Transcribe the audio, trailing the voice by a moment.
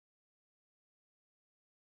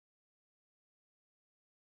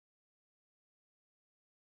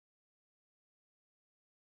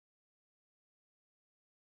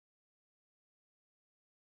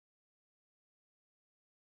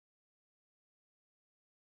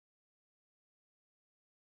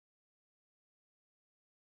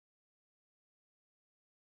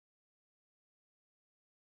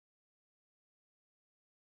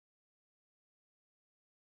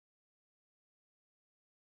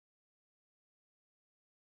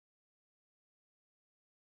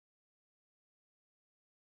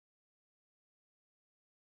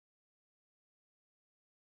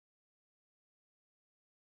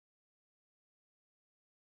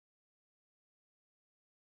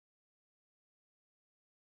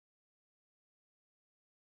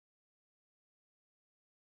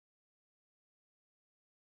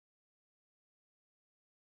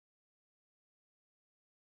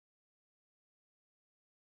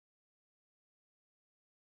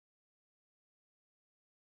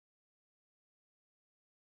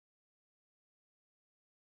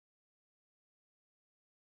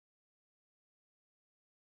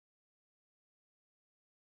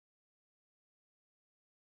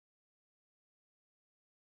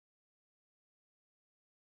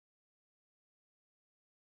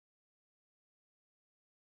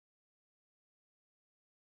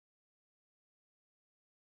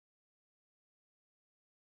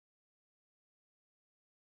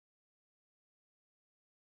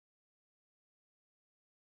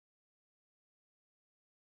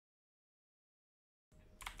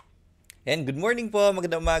And good morning po,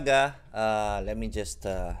 magandang umaga. Let me just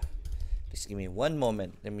give me one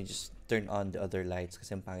moment. Let me just turn on the other lights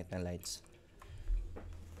kasi ang pangit ng lights.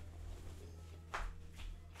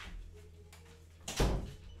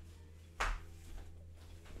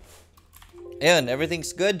 Ayun,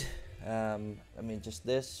 everything's good. Let me just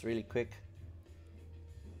this really quick.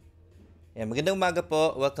 Yeah, magandang umaga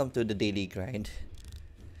po. Welcome to the Daily Grind.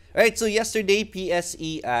 Alright, so yesterday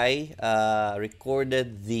PSEI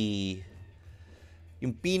recorded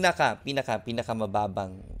yung pinaka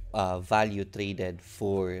mababang value traded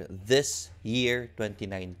for this year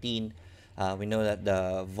 2019. We know that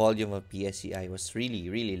the volume of PSEI was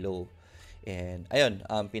really low, and ayun,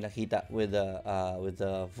 pinakita with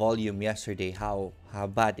the volume yesterday how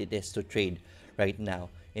bad it is to trade right now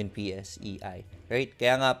in PSEI, right?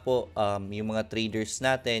 Kaya nga po yung mga traders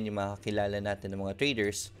natin, yung mga kilala natin ng mga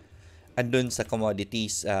traders andun sa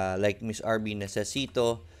commodities, like Miss RB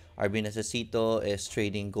Necesito. RB Necesito is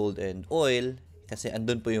trading gold and oil kasi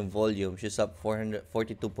andun po yung volume. She's up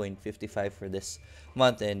 442.55 for this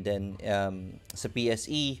month. And then sa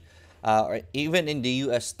PSE, or even in the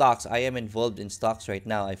US stocks, I am involved in stocks right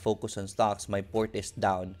now. I focus on stocks. My port is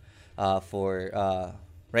down for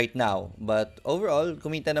right now. But overall,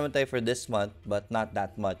 kumita naman tayo for this month, but not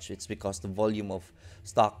that much. It's because the volume of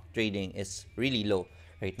stock trading is really low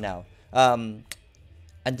right now.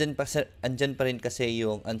 Andyan pa rin kasi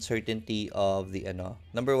yung uncertainty of the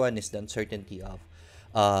number one is the uncertainty of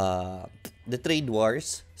the trade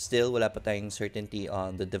wars. Still wala pa tayong certainty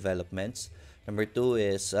on the developments. Number two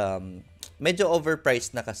is medyo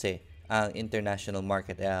overpriced na kasi ang international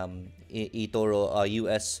market. eToro,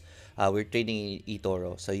 US, we're trading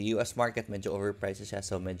eToro. So US market medyo overpriced siya,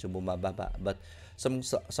 so medyo bumababa. But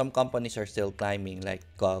some companies are still climbing, like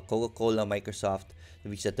Coca-Cola, Microsoft,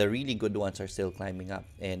 which that the really good ones are still climbing up,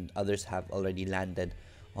 and others have already landed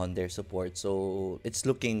on their support. So it's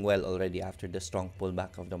looking well already after the strong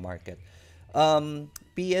pullback of the market.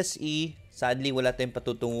 PSE, sadly wala tayong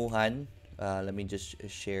patutunguhan. Let me just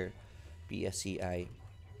share PSEI.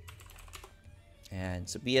 And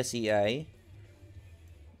so PSEI,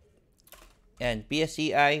 and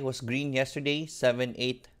PSEI was green yesterday,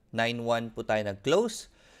 7891 po tayo nag-close,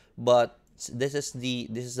 but this is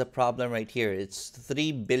the problem right here. It's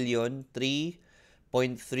 3 billion,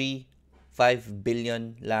 3.35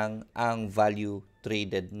 billion lang ang value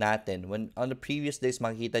traded natin. When on the previous days,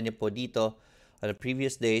 makikita niyo po dito, on the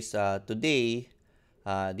previous days, today,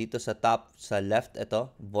 dito sa top, sa left, ito,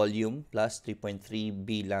 volume plus 3.3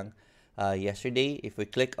 B lang. Yesterday, if we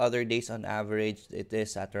click other days on average, it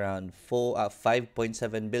is at around 5.7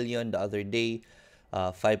 billion. The other day,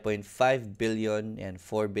 5.5 billion and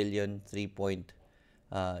 4 billion,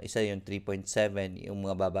 isa yung 3.7, yung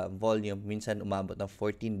mga baba volume. Minsan umabot ng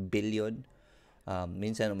 14 billion,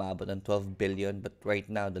 minsan umabot ng 12 billion, but right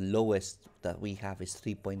now the lowest that we have is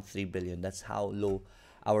 3.3 billion. That's how low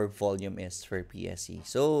our volume is for PSE.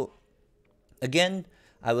 So again,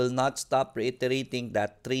 I will not stop reiterating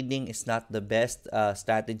that trading is not the best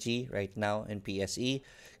strategy right now in PSE.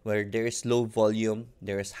 Where there is low volume,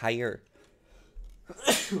 there is higher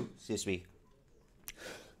excuse me.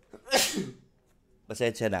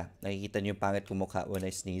 Pasensya na. Nakikita niyo yung pangit ko mukha when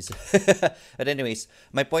I sneeze. But anyways,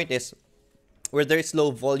 my point is, where there is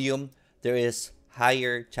low volume, there is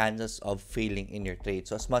higher chances of failing in your trade.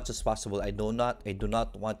 So as much as possible, I do not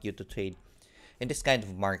want you to trade in this kind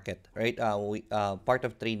of market, right? Part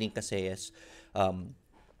of trading kasi is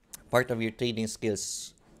part of your trading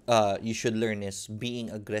skills you should learn is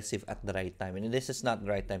being aggressive at the right time. And this is not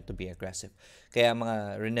the right time to be aggressive. Kaya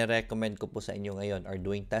mga rene-recommend ko po sa inyo ngayon are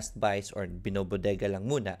doing test buys or binobodega lang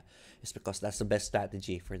muna, is because that's the best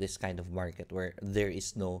strategy for this kind of market where there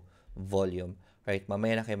is no volume. Right?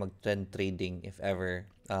 Mamaya na kayo mag-trend trading if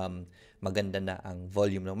ever maganda na ang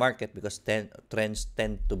volume ng market, because trends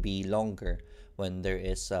tend to be longer when there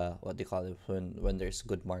is what they call it, when there's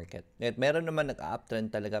good market. At meron naman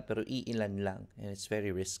nag-uptrend talaga pero iilan lang, and it's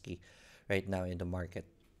very risky right now in the market.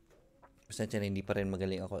 Pasensya na, hindi pa rin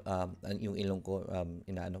magaling ako, yung ilong ko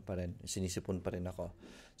inaano pa rin, sinisipon pa rin ako.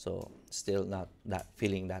 So still not that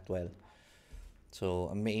feeling that well. So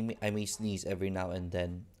I may sneeze every now and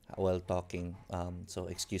then while talking. So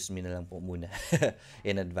excuse me na lang po muna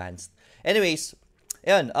in advance. Anyways,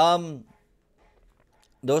 ayun,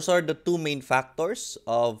 those are the two main factors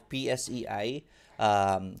of PSEI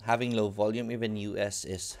having low volume. Even US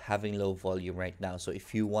is having low volume right now. So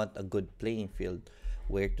if you want a good playing field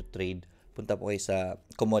where to trade, punta po kayo sa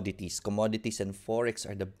commodities. Commodities and forex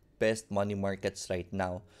are the best money markets right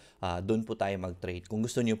now. Doon po tayo mag-trade. Kung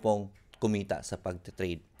gusto niyo pong kumita sa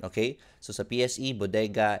pag-trade. Okay? So sa PSE,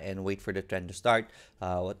 bodega, and wait for the trend to start.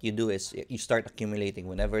 What you do is you start accumulating.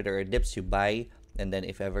 Whenever there are dips, you buy. And then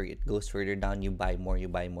if ever it goes further down, you buy more,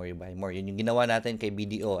 you buy more, you buy more. Yun yung ginawa natin kay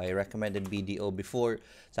BDO. I recommended BDO before.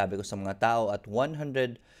 Sabi ko sa mga tao at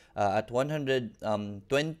 120,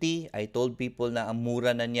 I told people na ang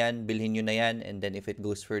mura na niyan, bilhin nyo na yan. And then if it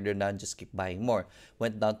goes further down, just keep buying more.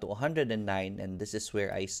 Went down to 109, and this is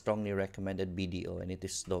where I strongly recommended BDO, and it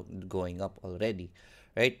is going up already.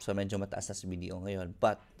 Right? So medyo mataas na si BDO ngayon.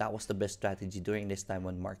 But that was the best strategy during this time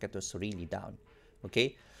when market was really down.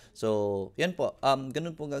 Okay? So, yan po.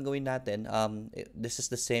 Ganun po gagawin natin. This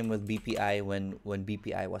is the same with BPI. When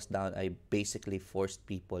BPI was down, I basically forced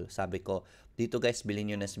people. Sabi ko, dito guys,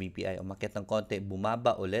 bilhin nyo na sa BPI. Umakyat ng konti,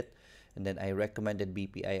 bumaba ulit. And then I recommended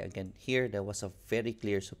BPI again. Here, there was a very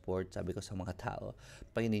clear support. Sabi ko sa mga tao,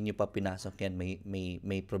 pag hindi nyo pa pinasok yan,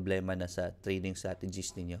 may problema na sa trading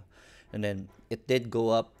strategies ninyo. And then, it did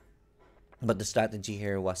go up. But the strategy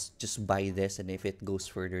here was just buy this, and if it goes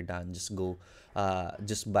further down, just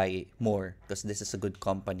buy more, because this is a good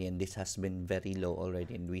company and this has been very low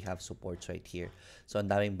already, and we have supports right here. So ang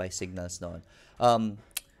daming buy signals noon.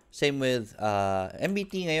 Same with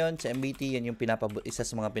MBT ngayon. Sa MBT, yan yung isa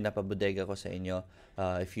sa mga pinapabodega ko sa inyo.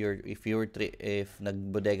 If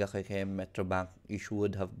nagbodega kayo kay Metrobank, you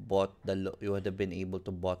would have bought the low. You would have been able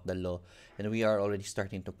to bought the low, and we are already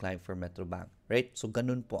starting to climb for Metrobank, right? So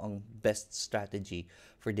ganun po ang best strategy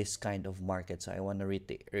for this kind of market. So I want to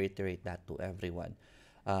reiterate that to everyone.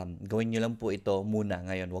 Gawin nyo lang po ito muna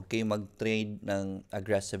ngayon. Huwag kayong mag-trade ng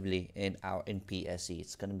aggressively in PSE.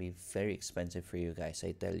 It's gonna be very expensive for you guys,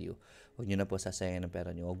 I tell you. Huwag nyo na po sasayangin ang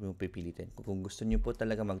pera nyo. Huwag nyo pipilitin. Kung gusto nyo po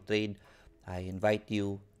talaga mag-trade, I invite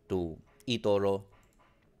you to eToro.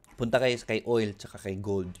 Punta kayo kay oil tsaka kay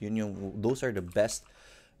gold. Those are the best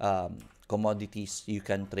commodities you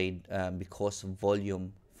can trade because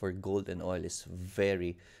volume for gold and oil is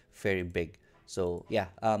very, very big. So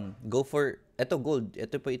yeah, go for gold.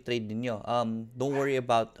 Ito po i-trade niyo. Don't worry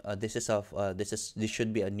about this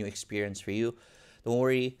should be a new experience for you. Don't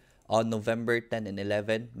worry, on November 10 and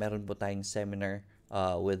 11, meron po tayong seminar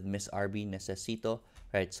with Miss RB Necesito.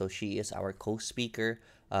 Right, so she is our co-speaker.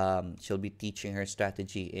 She'll be teaching her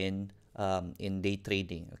strategy in day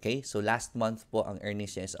trading. Okay, so last month po ang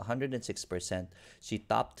earnings niya is 106%. She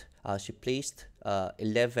placed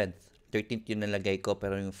 11th. 13th yung nalagay ko,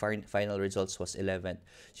 pero yung final results was 11th.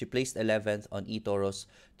 She placed 11th on eToro's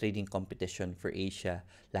trading competition for Asia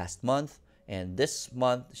last month. And this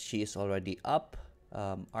month, she is already up.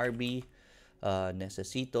 RB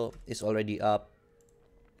Necesito is already up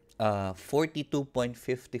 42.55%.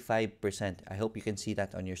 I hope you can see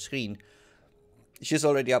that on your screen. She's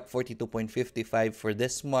already up 42.55 for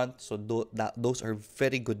this month. So those are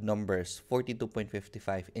very good numbers.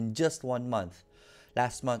 42.55 in just 1 month.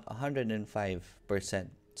 Last month, 105%.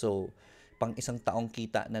 So, pang isang taong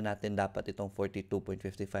kita na natin dapat itong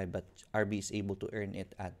 42.55, but RB is able to earn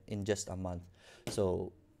it in just a month.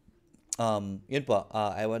 So, yun po,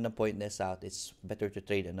 I want to point this out. It's better to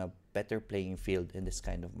trade on a better playing field in this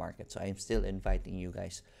kind of market. So, I'm still inviting you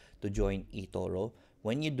guys to join eToro.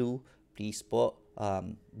 When you do, please po,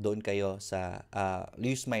 doon kayo sa,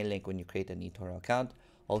 use my link when you create an eToro account.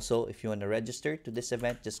 Also, if you want to register to this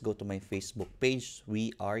event, just go to my Facebook page.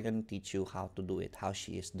 We are going to teach you how to do it, how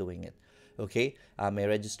she is doing it. Okay? May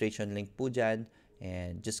registration link po dyan,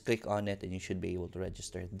 and just click on it and you should be able to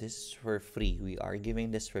register. This is for free. We are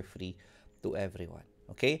giving this for free to everyone.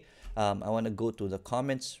 Okay? I want to go to the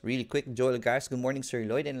comments really quick. Joel Gars, good morning, Sir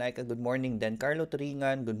Lloyd and Laika, good morning. Dan Carlo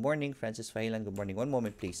Turingan, good morning. Francis Fahilan, good morning. One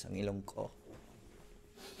moment, please. Ang ilong ko.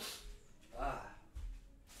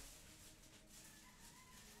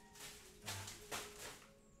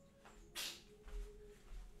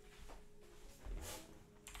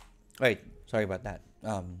 Right, sorry about that.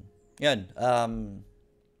 Yan.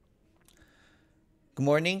 Good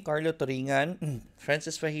morning, Carlo Toringan.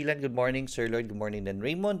 Francis Fahilan, good morning. Sir Lloyd, good morning. Then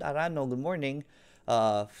Raymond Arano, good morning.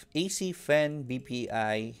 AC, FEN,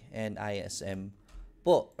 BPI, and ISM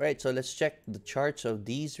po. Right, so let's check the charts of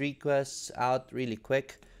these requests out really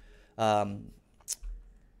quick.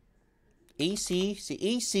 AC, si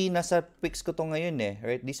AC, nasa picks ko to ngayon eh.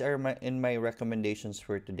 Right, these are in my recommendations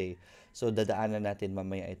for today. So, dadaanan natin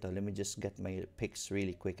mamaya ito. Let me just get my picks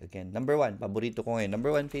really quick again. Number 1, paborito ko ngayon.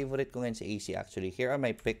 Number 1, favorite ko ngayon si AC actually. Here are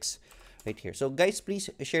my picks right here. So, guys,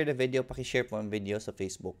 please share the video. Paki-share po ang video sa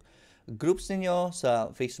Facebook groups ninyo,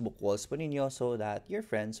 sa Facebook walls po ninyo, so that your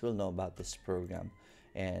friends will know about this program.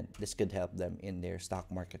 And this could help them in their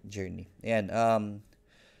stock market journey. Ayan,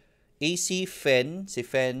 AC, FEN. Si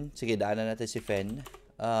FEN, sige, daanan natin si FEN.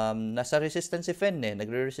 nasa resistance si Fen eh.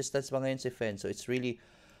 Nagre-resistance pa ngayon si Fen. So it's really,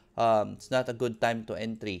 it's not a good time to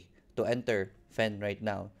enter Fen right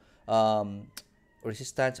now.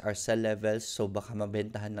 Resistance are sell levels. So baka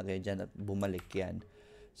mabentahan na kayo dyan at bumalik yan.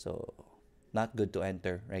 So, not good to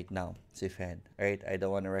enter right now si Fen. Alright, I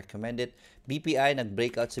don't want to recommend it. BPI,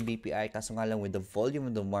 nag-breakout si BPI. Kaso nga lang with the volume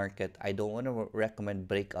of the market, I don't want to recommend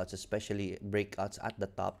breakouts, especially breakouts at the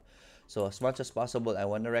top. So, as much as possible, I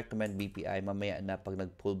want to recommend BPI mamaya na pag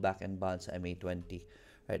nag-pull back and bounce sa MA20.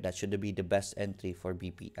 Right, that should be the best entry for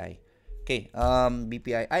BPI. Okay,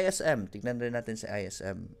 BPI. ISM. Tignan rin natin si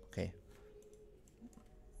ISM. Okay.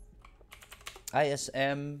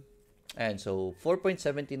 ISM. And so,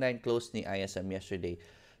 4.79 closed ni ISM yesterday.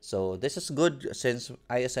 So, this is good since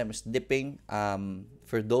ISM is dipping.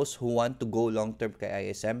 For those who want to go long-term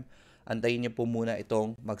kay ISM, antayin niyo po muna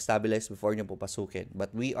itong mag-stabilize before niyo po pasukin.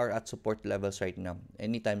 But we are at support levels right now.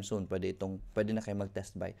 Anytime soon, pwede na kayo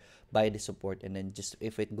mag-test buy. Buy the support and then just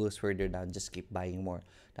if it goes further down, just keep buying more.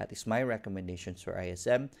 That is my recommendations for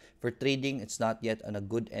ISM. For trading, it's not yet on a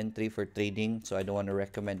good entry for trading. So, I don't want to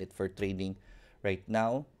recommend it for trading right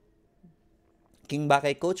now. King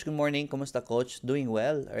Bakay Coach, good morning. Kumusta Coach? Doing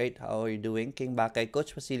well. Alright, how are you doing? King Bakay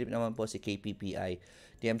Coach, pasilip naman po si KPPI.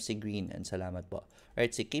 DMC Green, and salamat po.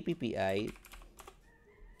 Alright, si KPPI.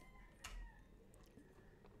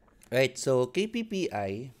 Right, so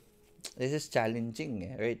KPPI, this is challenging.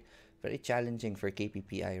 Right? Very challenging for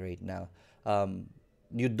KPPI right now.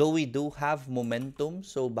 Though we do have momentum,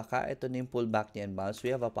 so baka ito na yung pullback niya and bounce.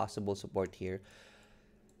 We have a possible support here.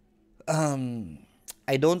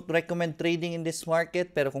 I don't recommend trading in this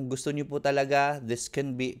market, pero kung gusto niyo po talaga, this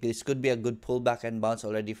could be a good pullback and bounce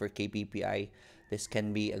already for KPPI. This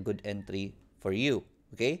can be a good entry for you.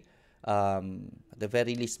 Okay? At the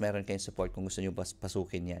very least, meron kayong support kung gusto niyo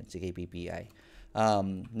pasukin yan, si KPPI.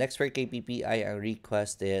 Next for KPPI, ang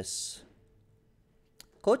request is,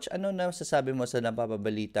 Coach, ano na sasabi mo sa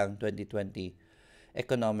napapabalitang 2020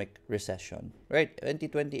 economic recession? Right,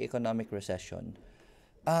 2020 economic recession.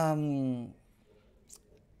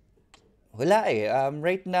 Wala eh.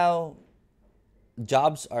 Right now,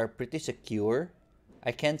 jobs are pretty secure.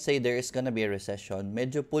 I can't say there is gonna be a recession.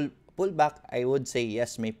 Medyo pullback, I would say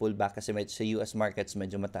yes, may pullback kasi sa US markets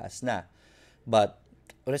medyo mataas na. But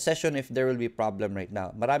recession, if there will be problem right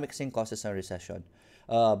now. Marami kasing causes ng recession.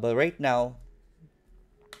 But right now,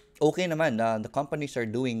 okay naman. The companies are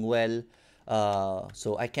doing well.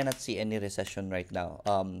 So I cannot see any recession right now.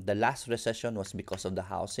 The last recession was because of the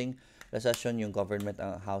housing recession, yung government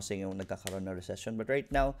housing yung nagkakaroon ng recession. But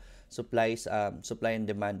right now, supply and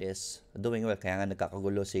demand is doing well. Kaya nga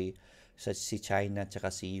nagkakagulo si China at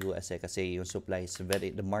si USA kasi yung supply is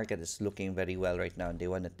the market is looking very well right now. And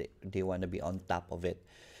they wanna be on top of it.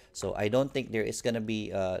 So I don't think there is gonna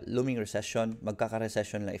be a looming recession.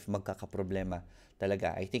 Magkaka-recession lang if magkaka-problema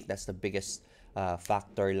talaga. I think that's the biggest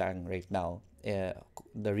factor lang right now.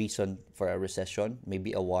 The reason for a recession,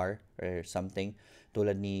 maybe a war or something.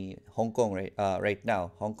 Tulad ni Hong Kong right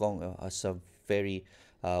now. Hong Kong has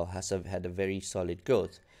had a very solid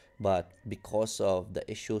growth. But because of the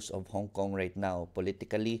issues of Hong Kong right now,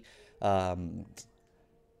 politically,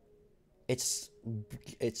 it's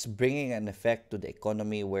bringing an effect to the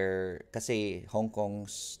economy where kasi Hong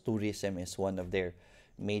Kong's tourism is one of their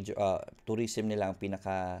major tourism nila ang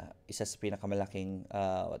isa sa pinakamalaking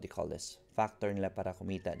what do you call this factor nila para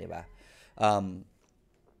kumita, di ba?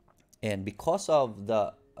 And because of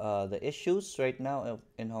the issues right now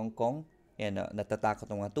in Hong Kong and natatakot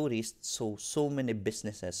ng mga tourists, so many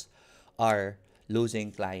businesses are losing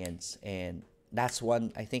clients, and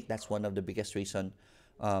I think that's one of the biggest reason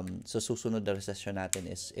so susunod na recession natin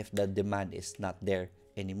is if the demand is not there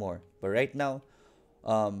anymore. But right now,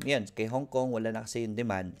 yan, kay Hong Kong wala na kasi yung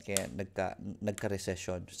demand kaya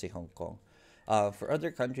nagka-recession si Hong Kong. For other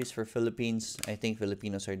countries, for Philippines, I think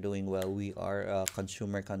Filipinos are doing well. We are a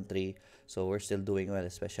consumer country, so we're still doing well,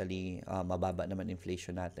 especially mababa naman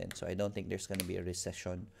inflation natin. So I don't think there's gonna be a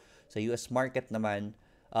recession. Sa US market naman,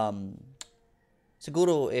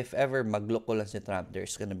 siguro if ever magloko lang si Trump,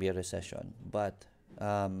 there's gonna be a recession. But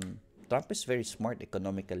Trump is very smart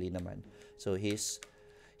economically naman. So he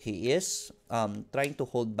is trying to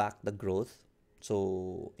hold back the growth.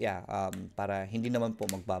 So yeah, para hindi naman po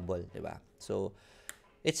magbubble, di ba? So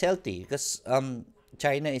it's healthy because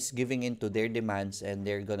China is giving into their demands and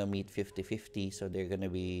they're gonna meet 50-50, so they're gonna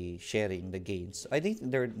be sharing the gains. I think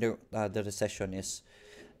the recession is,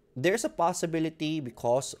 there's a possibility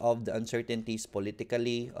because of the uncertainties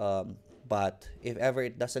politically, but if ever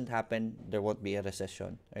it doesn't happen, there won't be a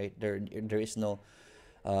recession, right? There is no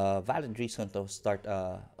valid reason to start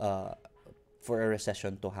for a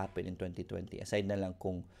recession to happen in 2020. Aside na lang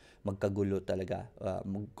kung magkagulo talaga,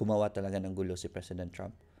 gumawa talaga ng gulo si President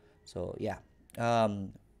Trump. So, yeah.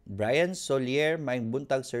 Brian Solier, Maing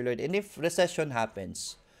Buntag, Sir Lloyd. And if recession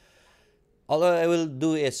happens, all I will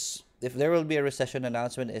do is, if there will be a recession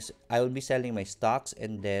announcement, is I will be selling my stocks,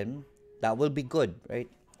 and then that will be good, right?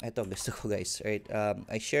 Ito, gusto ko guys, right?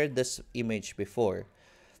 I shared this image before.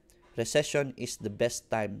 Recession is the best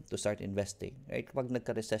time to start investing, right? Kapag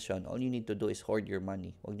nagka-recession, all you need to do is hoard your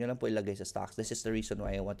money. Huwag nyo lang po ilagay sa stocks. This is the reason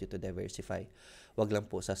why I want you to diversify. Huwag lang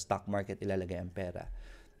po sa stock market ilalagay ang pera.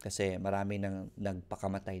 Kasi marami nang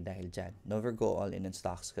nagpakamatay dahil dyan. Never go all in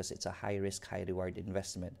stocks because it's a high risk, high reward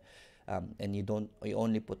investment. And you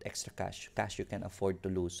only put extra cash you can afford to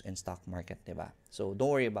lose in stock market, diba? So don't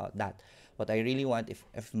worry about that. What I really want, if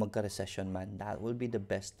magka-recession man, that will be the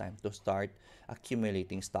best time to start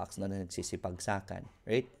accumulating stocks na nagsisipagsakan,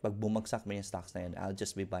 right? Pag bumagsak mo yung stocks na yun, I'll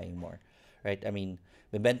just be buying more, right? I mean,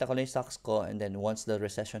 bibenta ko na yung stocks ko, and then once the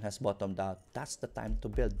recession has bottomed out, that's the time to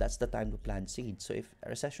build. That's the time to plant seeds. So if a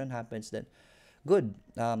recession happens, then good.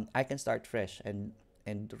 I can start fresh and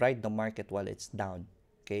ride the market while it's down,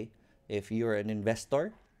 okay? If you're an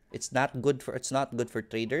investor, it's not good for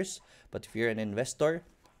traders, but if you're an investor,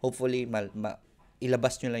 hopefully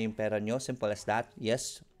ilabas nyo lang yung pera nyo. Simple as that.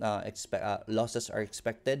 Yes, losses are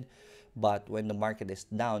expected, but when the market is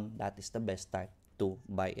down, that is the best time to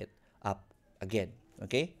buy it up again.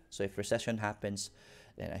 Okay? So if recession happens,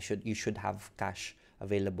 then you should have cash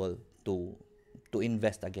available to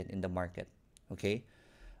invest again in the market. Okay?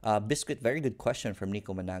 Biscuit, very good question from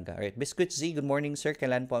Nico Managa. Alright, Biscuit Z, good morning sir.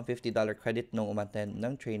 Kailan po ang $50 credit nung umattend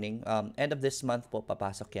ng training? End of this month po,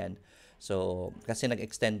 papasok yan. So, kasi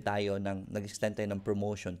nag-extend tayo ng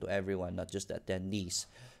promotion to everyone, not just the attendees.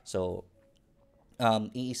 So,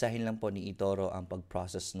 iisahin lang po ni eToro ang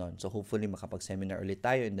pag-process nun. So, hopefully makapag-seminar ulit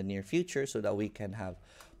tayo in the near future so that we can have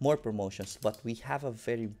more promotions. But we have a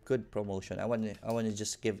very good promotion. I want to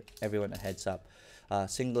just give everyone a heads up.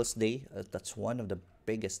 Singles Day, that's one of the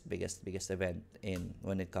biggest event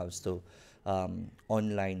when it comes to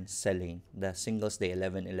online selling. The Singles Day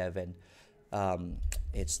 11/11,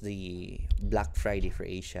 it's the Black Friday for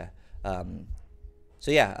Asia.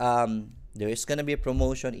 So yeah, there is gonna be a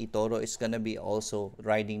promotion. eToro is gonna be also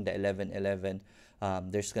riding the 11/11.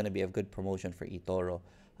 There's gonna be a good promotion for eToro.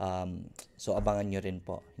 So abangan nyo rin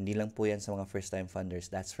po. Hindi lang po yan sa mga first time funders.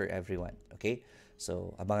 That's for everyone. Okay?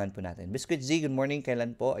 So, abangan po natin. Biscuit Z, good morning.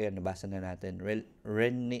 Kailan po? Ayan, nabasa na natin.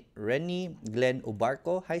 Renny Glenn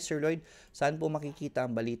Ubarco. Hi, Sir Lloyd. Saan po makikita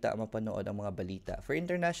ang balita, mapanood ang mga balita? For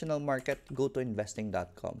international market, go to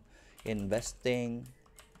investing.com.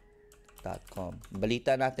 Investing.com.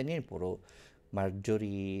 Balita natin yun. Puro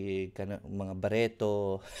Marjorie, mga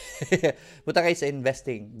Barreto. Punta kayo sa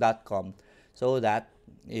investing.com so that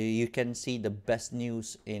you can see the best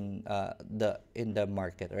news in the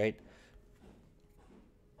market, right?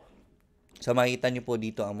 So, makikita nyo po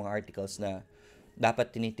dito ang mga articles na dapat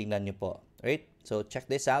tinitingnan nyo po. Right? So, check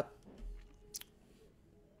this out.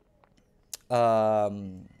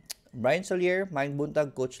 Brian Solier, Maing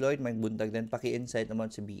Buntag, Coach Lloyd, Maing Buntag din. Paki-insight naman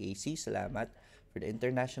si BAC. Salamat. For the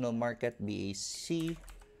international market, BAC,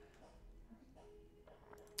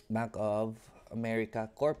 Bank of America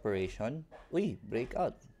Corporation. Uy,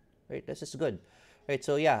 breakout. Right? This is good. Right?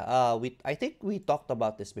 So, yeah. I think we talked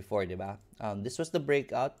about this before, diba? This was the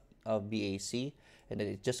breakout of BAC, and then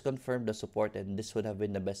it just confirmed the support, and this would have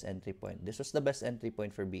been the best entry point. This was the best entry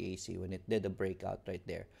point for BAC when it did a breakout right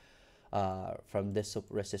there from this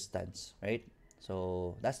resistance, right?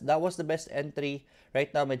 So that was the best entry.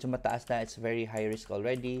 Right now, medyo mataas na. It's very high risk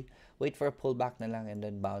already. Wait for a pullback na lang and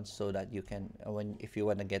then bounce so that you can, if you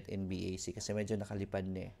wanna get in BAC, kasi medyo nakalipad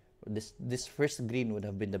na eh. This first green would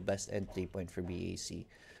have been the best entry point for BAC.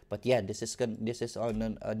 But yeah, this is on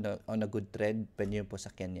a good trend. Pwede nyo po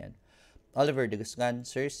sakyan yan. Oliver de Guzman,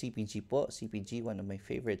 sir, CPG po. CPG, one of my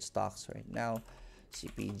favorite stocks right now.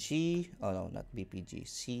 CPG, oh no, not BPG.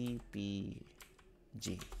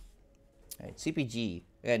 CPG. Right, CPG.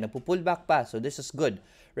 Ayan, napupullback pa. So this is good.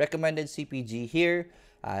 Recommended CPG here.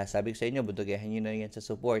 Sabi ko sa inyo, budugahan nyo na yan sa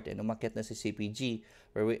support, and umakyat na si CPG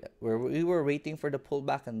where we were waiting for the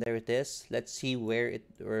pullback, and there it is. Let's see where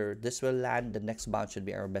this will land. The next bounce should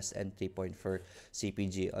be our best entry point for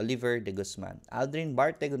CPG. Oliver de Guzman. Aldrin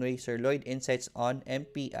Barte, Sir Lloyd, insights on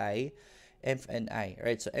MPI, FNI.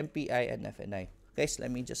 Alright, so MPI and FNI. Guys,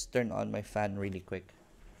 let me just turn on my fan really quick.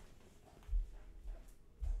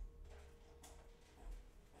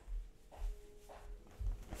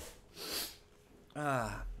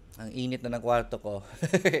 Ang init na ng kwarto ko.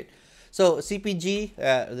 So, CPG,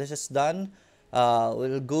 this is done.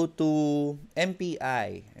 We'll go to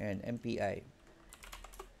MPI. And MPI.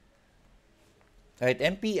 Right,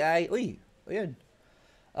 MPI, uy, ayun.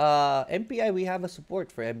 MPI, we have a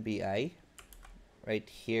support for MPI right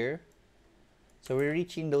here. So we're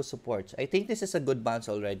reaching those supports. I think this is a good bounce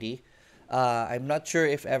already. I'm not sure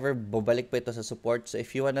if ever bubalik pa ito sa support. So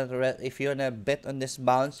if you wanna bet on this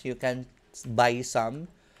bounce, you can buy some.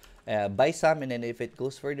 Buy some, and then if it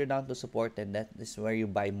goes further down to support, then that is where you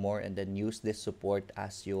buy more, and then use this support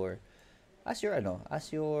as your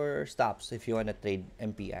stops if you wanna trade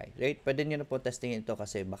MPI, right? Pwede nyo na po testing ito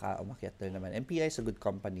kasi baka umakyat na naman. MPI is a good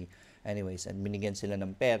company anyways, and binigyan sila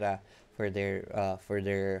ng pera for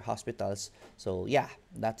their hospitals. So yeah,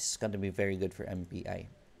 that's gonna be very good for MPI.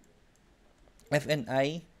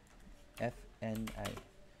 FNI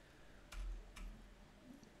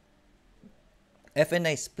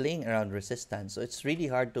FNI is playing around resistance, so it's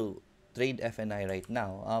really hard to trade FNI right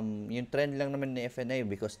now. Yung trend lang naman ni FNI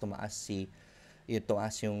because tumaas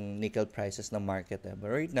yung nickel prices ng market.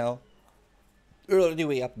 But right now, we're already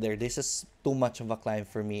way up there. This is too much of a climb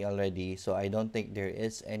for me already, so I don't think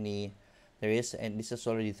and this is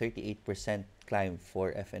already 38% climb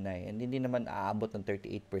for FNI, and hindi naman aabot ng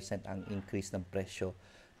 38% ang increase ng presyo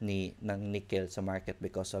ng nickel sa market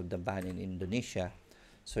because of the ban in Indonesia.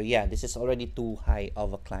 So yeah, this is already too high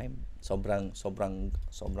of a climb. Sobrang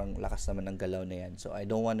lakas naman ng galaw na yan. So I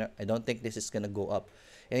don't think this is gonna go up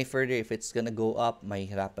any further. If it's gonna go up,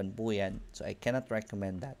 mahihirapan po yan. So I cannot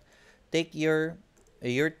recommend that. Take your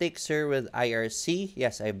take, sir, with IRC.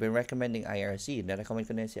 Yes, I've been recommending IRC. Na-recommend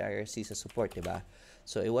ko na si IRC sa support, diba?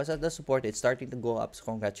 So it was at the support. It's starting to go up. So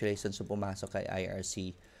congratulations sa pumasok kay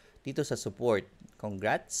IRC dito sa support.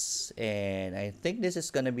 Congrats, and I think this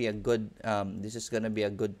is gonna be a good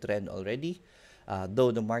trend already.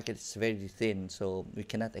 Though the market is very thin, so we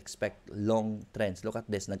cannot expect long trends. Look at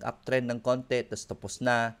this, nag-uptrend ng konti, tapos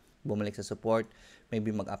na, bumalik sa support,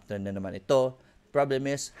 maybe mag-uptrend na naman ito. Problem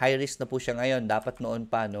is, high risk na po siya ngayon. Dapat noon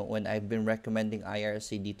pa, no, when I've been recommending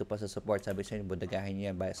IRC dito pa sa support, sabi sa inyo, budagahin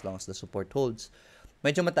niya by as long as the support holds.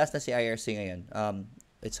 Medyo mataas na si IRC ngayon.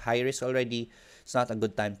 It's high risk already. It's not a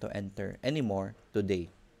good time to enter anymore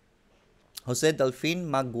today. Jose Delfin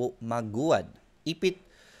Maguad. Ipit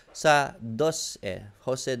sa DOS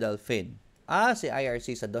Jose Delfin. Si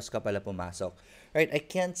IRC sa DOS ka pala pumasok. Right, I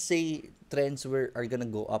can't say trends are gonna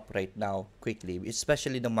go up right now quickly.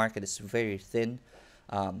 Especially the market is very thin.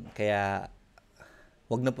 Kaya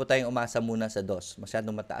wag na po tayong umasa muna sa DOS.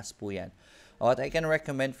 Masyadong mataas po yan. What I can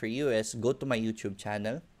recommend for you is go to my YouTube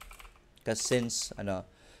channel. Because since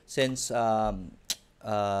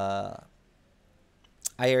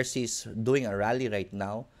IRC is doing a rally right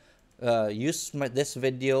now, use this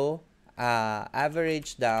video,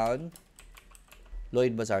 average down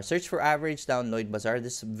Lloyd Bazar. Search for average down Lloyd Bazar.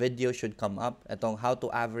 This video should come up. Itong how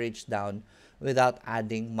to average down without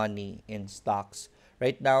adding money in stocks.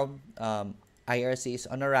 Right now, IRC is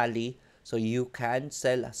on a rally. So you can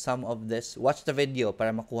sell some of this. Watch the video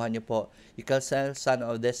para makuha nyo po. You can sell some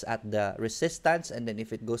of this at the resistance, and then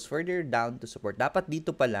if it goes further down to support, dapat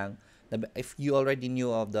dito pa lang. If you already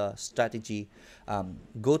knew of the strategy,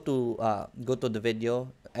 go to the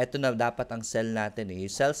video. Ito na dapat ang sell natin. You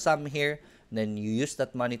sell some here, then you use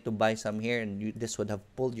that money to buy some here, and this would have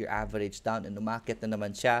pulled your average down, and umakit na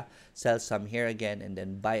naman siya. Sell some here again, and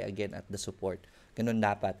then buy again at the support. Ganun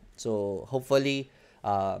dapat. So hopefully,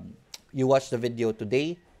 you watch the video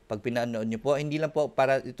today. Pag pinanood nyo po, hindi lang po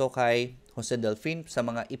para ito kay Jose Delfin, sa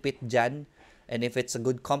mga ipit dyan. And if it's a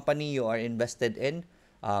good company you are invested in,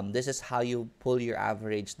 this is how you pull your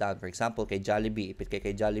average down. For example, kay Jollibee, ipit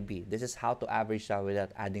kay Jollibee. This is how to average down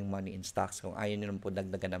without adding money in stocks kung ayaw nyo naman po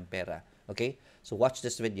dagdagan ng pera. Okay? So watch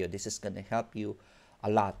this video. This is gonna help you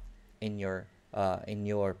a lot in your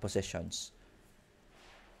positions.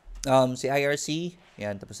 Si IRC,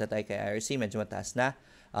 yan, tapos na tayo kay IRC, medyo mataas na.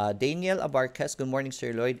 Daniel Abarcas, good morning,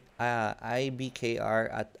 Sir Lloyd. IBKR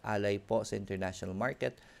at alay po sa international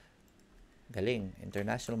market. Galing.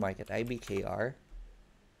 International market, IBKR.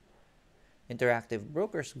 Interactive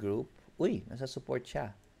Brokers Group. Uy, nasa support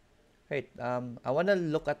siya. Right. I wanna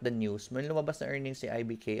look at the news. May lumabas na earnings si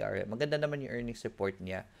IBKR. Maganda naman yung earnings report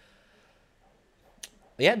niya.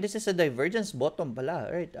 Yeah, this is a divergence bottom pala.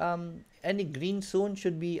 Right. Any green soon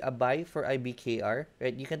should be a buy for IBKR.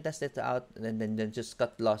 Right. You can test it out and then just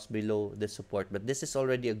cut loss below the support. But this is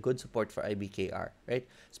already a good support for IBKR. Right.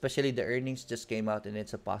 Especially the earnings just came out and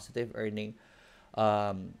it's a positive earning.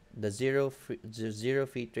 The zero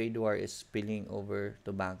fee trade war is spilling over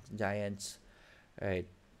to bank giants. Right.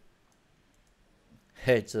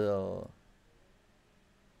 So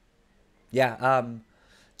yeah.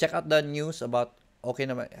 Check out the news about. Okay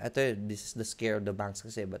naman, this is the scare of the banks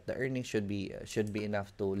kasi, but the earnings should be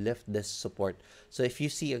enough to lift this support. So if you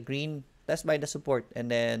see a green test buy the support, and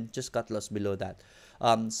then just cut loss below that.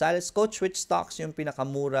 Sales coach, which stocks yung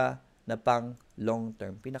pinakamura na pang long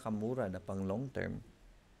term? Pinakamura na pang long term.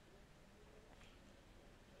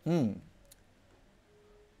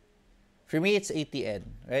 For me, it's ATN,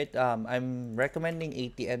 right? I'm recommending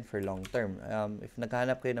ATN for long term. If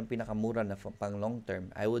naghahanap kayo ng pinakamura na pang long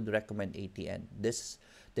term, I would recommend ATN.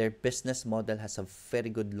 Their business model has a very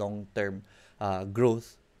good long term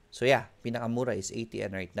growth. So yeah, pinakamura is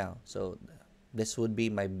ATN right now. So this would be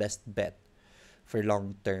my best bet for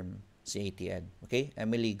long term, si ATN. Okay,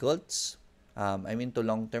 Emily Goltz. I'm into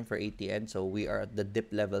long term for ATN, so we are at the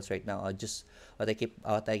dip levels right now. What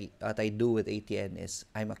I do with ATN is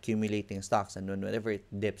I'm accumulating stocks, and whenever it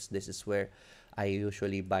dips, this is where I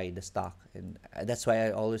usually buy the stock, and that's why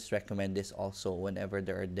I always recommend this also whenever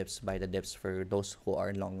there are dips. Buy the dips for those who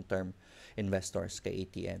are long term investors kay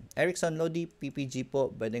ATN. Erickson Lodi, PPG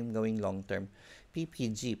po, pwedeng gawing long term.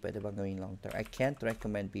 PPG, pwede ba gawing long term? I can't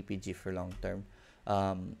recommend PPG for long term.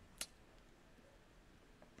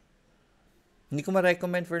 Hindi ko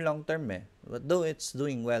ma-recommend for long term but though it's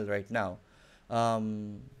doing well right now. I'll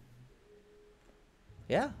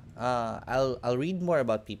read more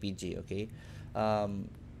about PPG, okay?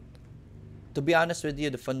 To be honest with you,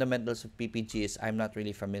 the fundamentals of PPG is I'm not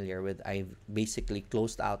really familiar with. I've basically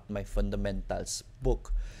closed out my fundamentals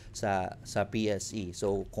book sa PSE.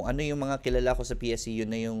 So kung ano yung mga kilala ko sa PSE, yun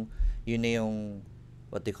na yung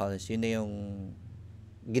what do you call this? Yun na yung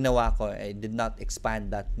ginawa ko. I did not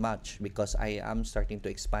expand that much because I am starting to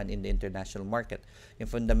expand in the international market. Yung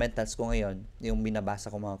fundamentals ko ngayon, yung binabasa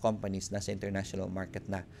ko mga companies na sa international market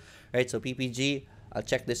na. Right, so PPG, I'll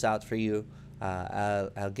check this out for you.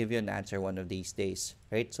 I'll give you an answer one of these days.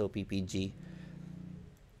 Right, so PPG.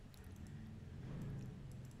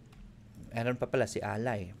 Meron pa pala si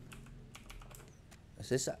Ally.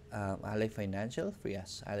 Is this Ally Financial?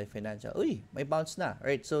 Yes, Ally Financial. Uy, may bounce na.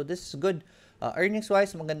 Right, so this is good.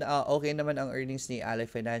 Earnings-wise, maganda, okay naman ang earnings ni Ally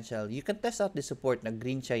Financial. You can test out the support.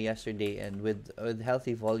 Nag-green siya yesterday and with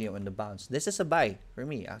healthy volume on the bounce. This is a buy for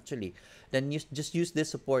me, actually. Then you just use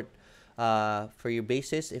this support for your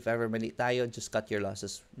basis. If ever mali tayo, just cut your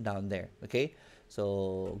losses down there. Okay?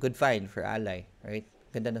 So, good find for Ally. Right?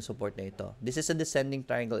 Ganda na support na ito. This is a descending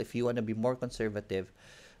triangle. If you want to be more conservative,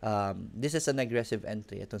 this is an aggressive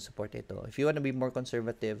entry. Itong support ito. If you want to be more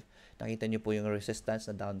conservative, nakita nyo po yung resistance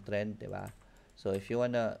na downtrend, di ba? So if you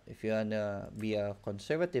wanna be a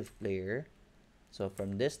conservative player, so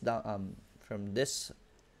from this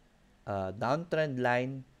downtrend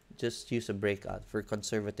line, just use a breakout for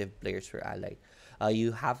conservative players for Ally.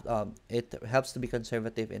 It helps to be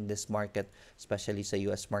conservative in this market, especially sa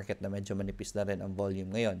US market na medyo manipis na rin ang volume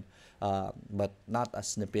ngayon. But not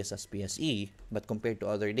as nipis as PSE, but compared to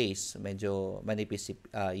other days, medyo manipis si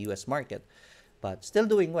US market. But still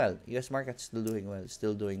doing well. US market still doing well,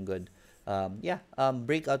 still doing good.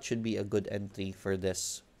 Breakout should be a good entry for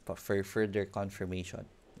this, for further confirmation.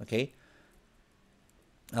 Okay?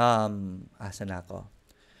 Asa na ako?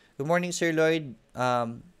 Good morning, Sir Lloyd.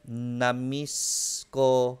 Na-miss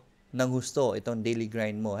ko ng gusto itong daily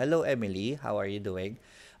grind mo. Hello, Emily. How are you doing?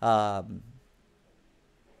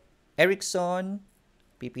 Erickson,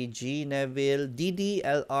 PPG, Neville,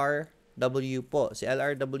 DDLR, W po. Si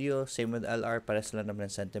LRW, same with LR, pares lang naman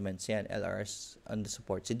ng sentiments yan. LR is on the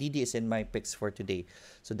support. Si DD is in my picks for today.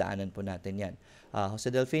 So, daanan po natin yan.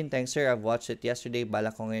 Jose Delphine, thanks sir. I've watched it yesterday.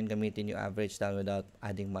 Balak ko ngayon gamitin yung average down without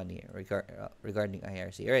adding money regarding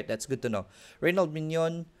IRC. Alright, that's good to know. Reynold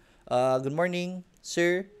Mignon, good morning,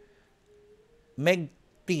 sir. Meg,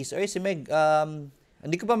 please. Alright, si Meg.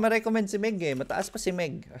 Hindi ko pa ma-recommend si Meg Mataas pa si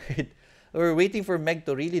Meg. Alright. We're waiting for Meg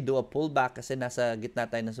to really do a pullback kasi nasa gitna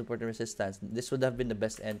tayo ng support and resistance. This would have been the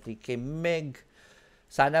best entry kay Meg.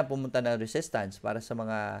 Sana pumunta ng resistance para sa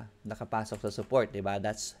mga nakapasok sa support, diba?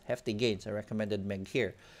 That's hefty gains. I recommended Meg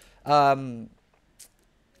here.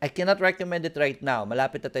 I cannot recommend it right now.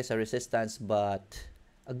 Malapit na tayo sa resistance, but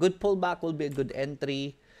a good pullback will be a good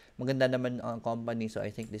entry. Maganda naman ang company, so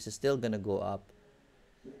I think this is still gonna go up.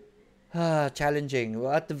 Challenging.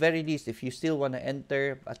 Well, at the very least, if you still want to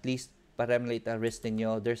enter, at least paramulate ang risk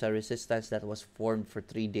ninyo. There's a resistance that was formed for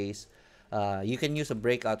 3 days. You can use a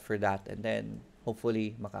breakout for that and then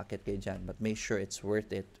hopefully makakit kayo dyan. But make sure it's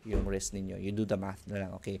worth it yung risk ninyo. You do the math na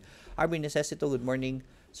lang, okay? RB Necessito, good morning,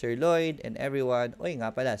 Sir Lloyd and everyone. Oy,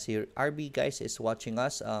 nga pala, si RB guys is watching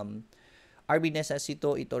us. RB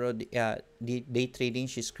Necessito, eToro day trading.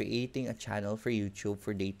 She's creating a channel for YouTube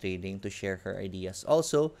for day trading to share her ideas.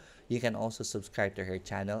 Also, you can also subscribe to her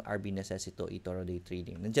channel, RB Necessito, eToro Day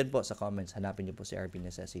Trading. Nandyan po sa comments, hanapin niyo po si RB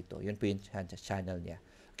Necessito. Yun po yung channel niya.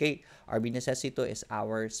 Okay, RB Necessito is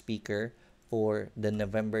our speaker for the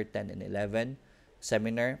November 10 and 11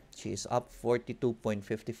 seminar. She is up 42.55%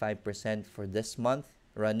 for this month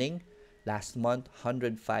running. Last month,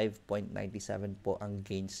 105.97 po ang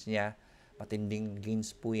gains niya. Matinding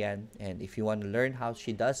gains po yan. And if you want to learn how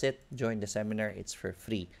she does it, join the seminar. It's for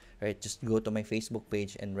free. Right? Just go to my Facebook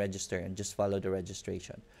page and register and just follow the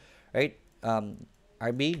registration. Right?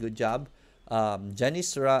 RB, good job.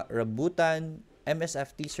 Janice Rabutan,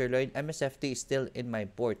 MSFT, Sir Lloyd. MSFT is still in my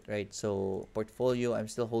port, right? So, portfolio, I'm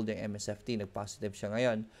still holding MSFT. Nag-positive siya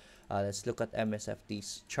ngayon. Let's look at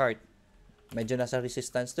MSFT's chart. Medyo nasa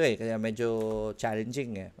resistance to kaya medyo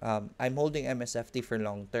challenging I'm holding MSFT for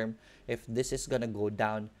long term. If this is gonna go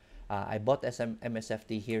down, I bought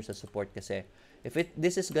MSFT here sa support kasi. If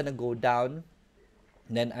this is gonna go down,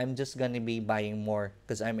 then I'm just gonna be buying more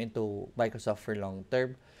because I'm into Microsoft for long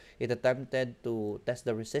term. It attempted to test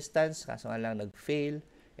the resistance, kaso nga lang nag-fail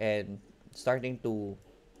and starting to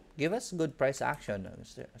give us good price action,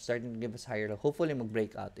 starting to give us higher low. Hopefully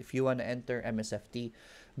mag-breakout. If you want to enter MSFT,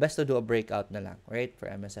 best to do a breakout na lang, right, for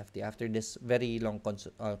MSFT. After this very long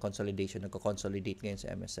consolidation, nagko-consolidate ngayon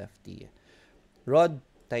sa MSFT. Rod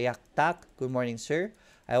Tayaktak, good morning, sir.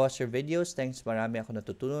 I watched your videos. Thanks. Marami ako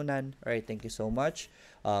natutunan. Alright, thank you so much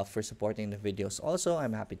for supporting the videos. Also,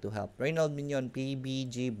 I'm happy to help. Reynald Minion,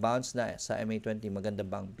 PBG, bounce na sa MA20. Maganda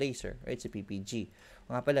bang placer? Right, si PPG.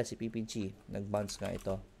 Nga pala, si PPG. Nag-bounce nga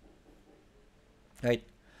ito. Right.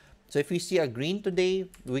 So, if we see a green today,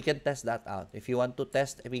 we can test that out. If you want to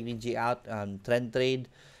test PPG out, trend trade,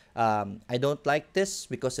 I don't like this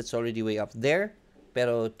because it's already way up there.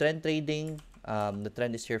 Pero trend trading, the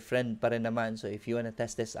trend is your friend pa rin naman. So if you want to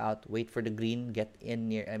test this out, wait for the green, get in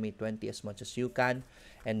near MA20 as much as you can,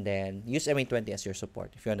 and then use MA20 as your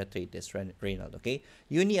support if you want to trade this, Reynald, okay?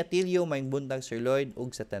 Uni Atilio, maing buntag, Sir Lloyd,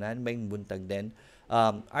 ug sa tanan, maing buntag din.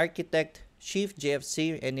 Architect, Chief,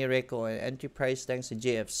 JFC, any reco enterprise thanks sa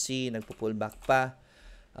JFC, nagpo-pullback pa.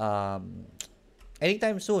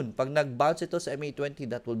 Anytime soon, pag nag-bounce ito sa MA20,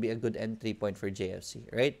 that will be a good entry point for JFC,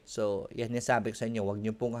 right? So, yan nasabi ko sa inyo, huwag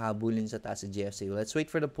nyo pong habulin sa taas sa JFC. Let's wait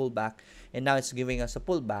for the pullback, and now it's giving us a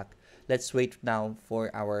pullback. Let's wait now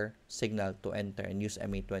for our signal to enter and use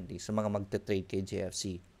MA20 sa mga magte-trade kay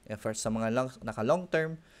JFC. And for sa mga naka-long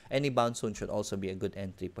term, any bounce soon should also be a good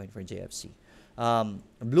entry point for JFC.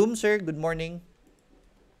 Bloom, sir, good morning.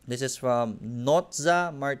 This is from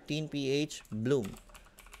Notza Martin PH, Bloom.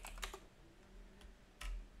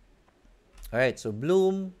 Alright, so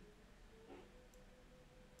Bloom.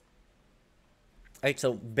 Alright,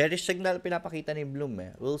 so bearish signal pinapakita ni Bloom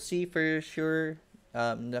We'll see for sure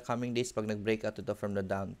in the coming days pag nag-breakout ito from the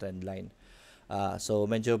downtrend line. So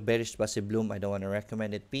medyo bearish pa si Bloom. I don't want to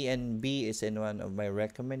recommend it. PNB is in one of my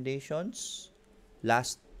recommendations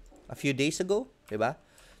a few days ago, diba?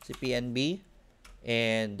 Si PNB.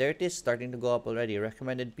 And there it is, starting to go up already.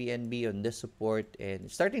 Recommended PNB on this support and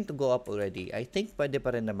starting to go up already. I think pwede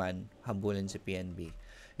pa rin naman habulin si PNB.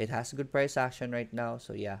 It has good price action right now.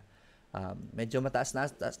 So yeah, medyo mataas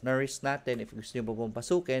na risk natin if gusto nyo po pong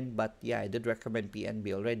pasukin. But yeah, I did recommend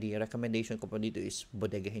PNB already. Recommendation ko po dito is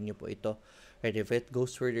bodegahin nyo po ito. Right, if it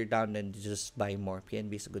goes further down, then just buy more.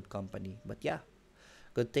 PNB is a good company. But yeah,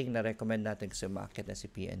 good thing na recommend natin kasi market na si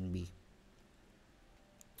PNB.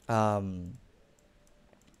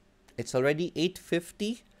 It's already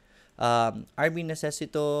 8:50. RB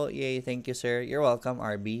Necessito, yay, thank you, sir. You're welcome,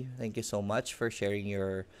 RB. Thank you so much for sharing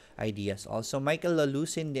your ideas. Also, Michael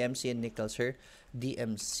Lalusin, DMC and Nickel, sir.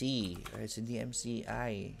 DMC. Alright, si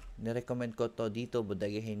DMCI. Nirecommend ko to dito.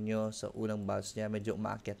 Budagahin nyo sa unang bounce niya. Medyo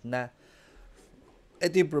umakyat na.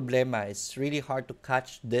 Ito yung problema. It's really hard to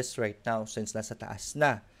catch this right now since nasa taas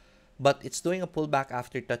na. But it's doing a pullback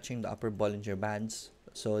after touching the upper Bollinger Bands.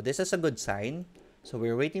 So, this is a good sign. So,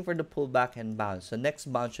 we're waiting for the pullback and bounce. So, next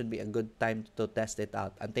bounce should be a good time to test it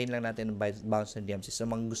out. Antayin lang natin ang bounce ng DMC sa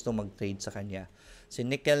mga gusto mag-trade sa kanya. Si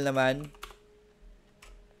Nickel naman,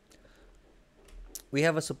 we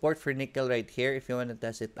have a support for Nickel right here. If you want to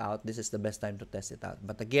test it out, this is the best time to test it out.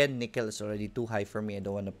 But again, Nickel is already too high for me. I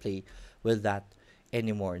don't want to play with that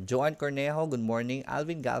anymore. Joanne Cornejo, good morning.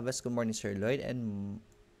 Alvin Galvez, good morning, Sir Lloyd. And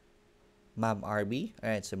Ma'am RB.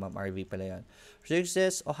 Alright, so Ma'am RB pala yan. She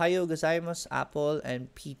says, Ohio gozaimasu, Apple and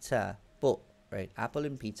pizza po. Right, Apple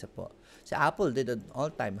and pizza po. Si Apple did an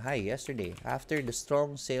all-time high yesterday after the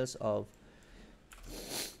strong sales of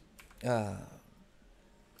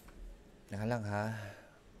lang ha.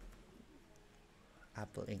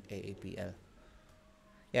 Apple Inc. AAPL.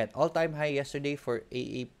 Yeah, all-time high yesterday for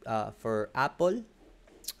for Apple.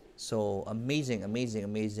 So amazing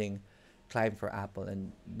climb for Apple,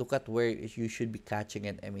 and look at where you should be catching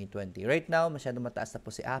at MA20. Right now, masyado mataas na po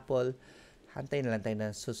si Apple. hantay na lang tayo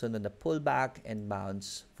na susunod na pullback and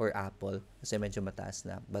bounce for Apple kasi medyo mataas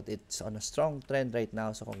na. But it's on a strong trend right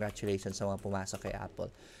now. So, congratulations sa mga pumasok kay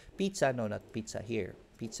Apple. Pizza, no, not pizza here.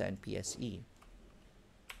 Pizza and PSE.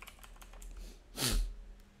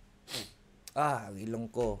 Ang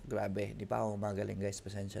ilong ko. Grabe. Di pa ako magaling, guys.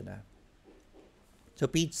 Pasensya na.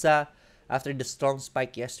 So, pizza, after the strong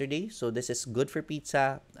spike yesterday, so this is good for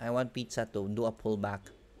pizza. I want pizza to do a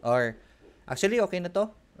pullback. Or, actually, okay na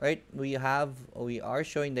to. Right? We are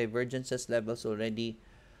showing divergences levels already.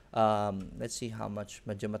 Let's see how much.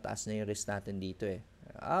 Medyo mataas na yung risk natin dito eh.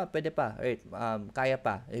 Pwede pa. Right? Kaya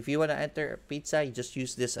pa. If you wanna enter pizza, you just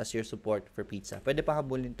use this as your support for pizza. Pwede pa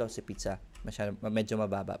habulin to si pizza. Medyo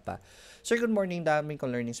mababa pa. Sir, good morning. Daming kong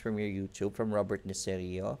learnings from your YouTube, from Robert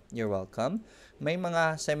Nicerio. You're welcome. May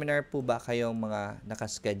mga seminar po ba kayong mga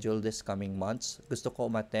nakaschedule this coming months? Gusto ko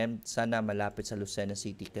umattend. Sana malapit sa Lucena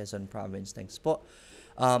City, Quezon Province. Thanks po.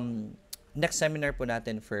 Next seminar po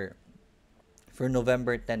natin for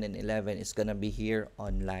November 10 and 11 is gonna be here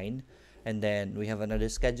online. And then, we have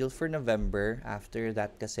another schedule for November. After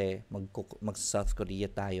that, kasi mag-South Korea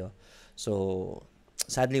tayo. So,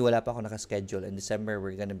 sadly, wala pa ako nakaschedule. In December,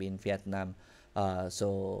 we're gonna be in Vietnam.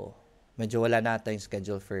 So, medyo wala na tayong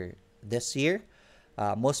schedule for this year.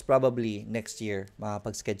 Most probably, next year,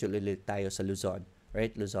 makapag-schedule ulit tayo sa Luzon.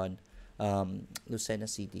 Right? Luzon. Lucena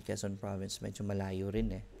City, Quezon Province. Medyo malayo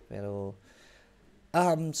rin eh. Pero,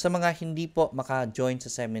 sa mga hindi po maka-join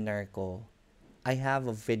sa seminar ko, I have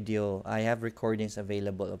a video, I have recordings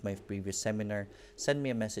available of my previous seminar. Send me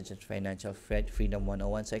a message at Financial Freedom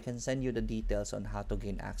 101 so I can send you the details on how to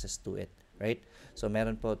gain access to it. Right? So,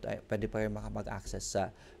 meron po, pwede pa rin makapag-access sa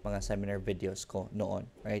mga seminar videos ko noon.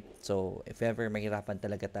 Right? So, if ever mahirapan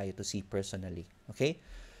talaga tayo to see personally. Okay?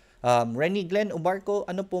 Renny Glenn Ubarco,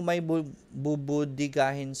 ano po may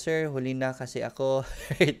bubudigahin, sir? Huli na kasi ako.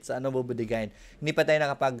 Right? So, ano bubudigahin? Hindi pa tayo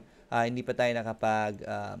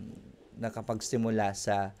nakapagsimula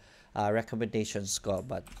sa recommendations ko.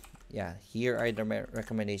 But, yeah, here are the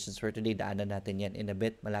recommendations for today. Daanan natin yan in a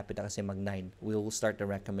bit. Malapit na kasi mag-9. We will start the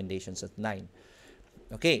recommendations at 9.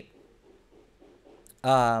 Okay.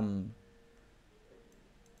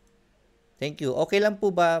 Thank you. Okay lang po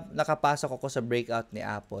ba nakapasok ako sa breakout ni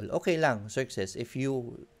Apple? Okay lang, success. If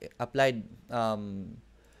you applied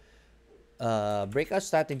breakout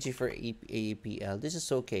strategy for APL, this is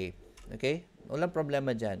okay. Okay? Walang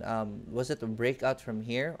problema dyan. Was it a breakout from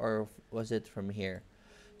here or was it from here?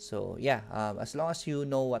 So, yeah. As long as you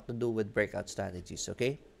know what to do with breakout strategies,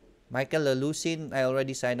 okay? Michael Lalusin, I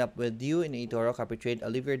already signed up with you in eToro Copy Trade.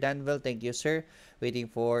 Oliver Danville, thank you, sir. Waiting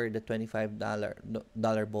for the $25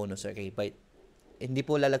 bonus. Okay, but hindi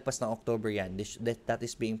po lalagpas ng October yan. That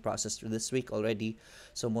is being processed this week already.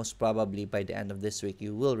 So, most probably by the end of this week,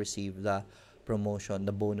 you will receive the promotion,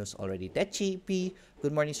 the bonus already. Techi P,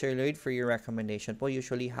 good morning, Sir Lloyd, for your recommendation po.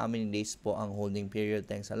 Usually, how many days po ang holding period?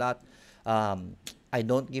 Thanks a lot. I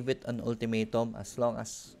don't give it an ultimatum as long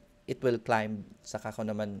as it will climb, saka ko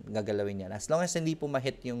naman gagalawin yan. As long as hindi po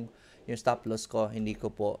ma-hit yung stop loss ko, hindi ko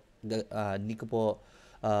po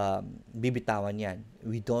bibitawan yan.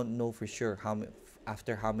 We don't know for sure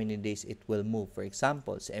after how many days it will move. For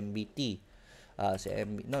example, si MBT,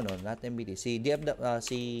 not MBT, si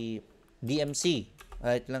DMC,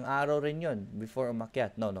 ilang araw rin yun before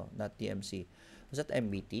umakyat. No, not DMC. Was that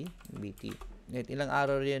MBT? Ilang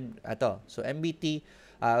araw rin. So MBT,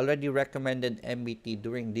 already recommended MBT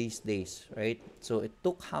during these days, right? So it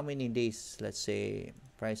took how many days? Let's say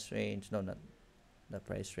price range. No, not the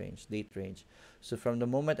price range, date range. So from the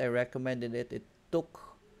moment I recommended it, it took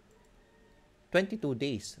 22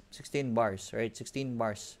 days, 16 bars, right? 16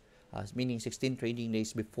 bars. Meaning 16 trading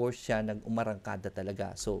days before siya nag-umarangkada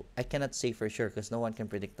talaga. So, I cannot say for sure because no one can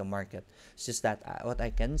predict the market. It's just that what I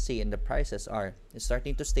can see in the prices it's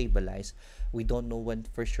starting to stabilize. We don't know when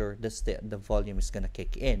for sure the volume is gonna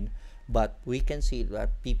kick in, but we can see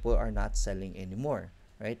that people are not selling anymore.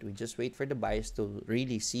 Right? We just wait for the buyers to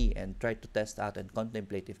really see and try to test out and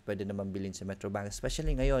contemplate if pwede naman bilhin si Metrobank.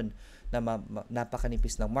 Especially ngayon na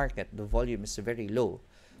napakanipis ng market, the volume is very low.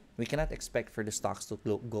 We cannot expect for the stocks to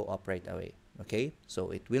go up right away. Okay,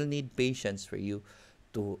 so it will need patience for you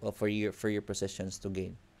to for your positions to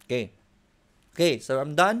gain. Okay, so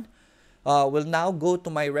I'm done. We'll now go to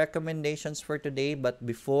my recommendations for today. But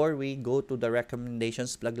before we go to the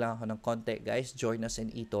recommendations, plug lang ako ng konti, guys. Join us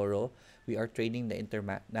in eToro. We are trading the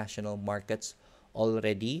international markets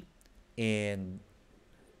already, and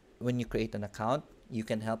when you create an account, you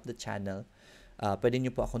can help the channel. Pwede nyo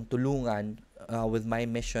po akong tulungan with my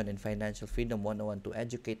mission in Financial Freedom 101 to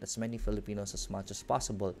educate as many Filipinos as much as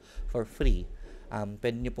possible for free.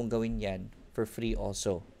 Pwede nyo pong gawin yan for free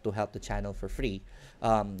also to help the channel for free.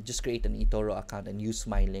 Just create an eToro account and use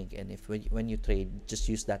my link, and if when you trade, just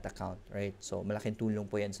use that account, right? So malaking tulong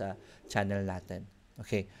po yan sa channel natin.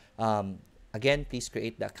 Okay. Again, please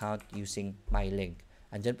create the account using my link.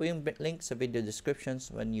 Andyan po yung link sa video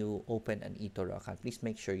descriptions when you open an eToro account. Please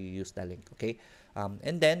make sure you use the link, okay?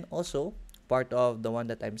 And then also, part of the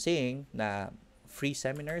one that I'm saying na free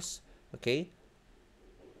seminars, okay?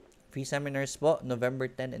 Free seminars po,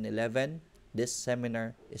 November 10 and 11. This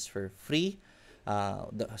seminar is for free.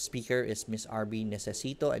 The speaker is Miss RB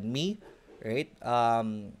Necesito and me, right?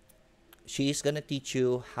 She is gonna teach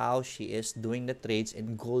you how she is doing the trades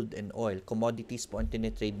in gold and oil. Commodities po ang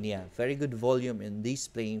tinitrade niya. Very good volume in this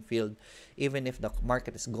playing field. Even if the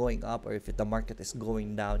market is going up or if the market is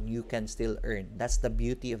going down, you can still earn. That's the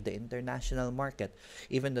beauty of the international market.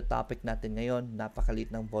 Even the topic natin ngayon,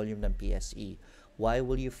 napakalit ng volume ng PSE. Why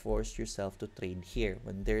will you force yourself to trade here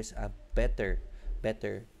when there's a better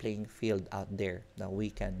playing field out there that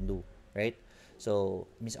we can do, right? So,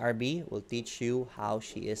 Miss RB will teach you how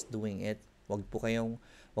she is doing it. Wag po kayong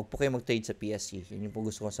mag-trade sa PSE. Yun yung po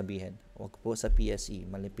gusto kong sabihin. Wag po sa PSE.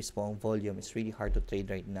 Malipis po ang volume. It's really hard to trade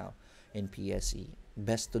right now in PSE.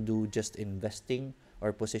 Best to do just investing or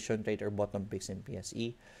position trade or bottom picks in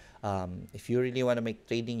PSE. If you really want to make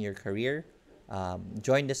trading your career,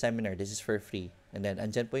 join the seminar. This is for free. And then,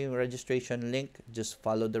 andyan po yung registration link. Just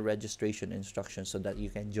follow the registration instructions so that you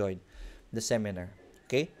can join the seminar.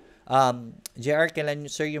 Okay? JR, kailan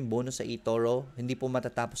sir yung bonus sa eToro? Hindi po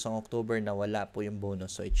matatapos ang October na wala po yung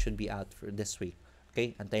bonus. So, it should be out for this week.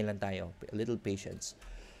 Okay? Antayin lang tayo. A little patience.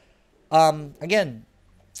 Again,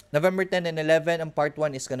 November 10 and 11, ang part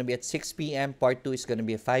 1 is gonna be at 6 p.m. Part 2 is gonna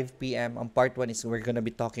be at 5 p.m. Ang part 1 is we're gonna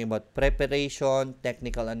be talking about preparation,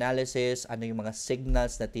 technical analysis, ano yung mga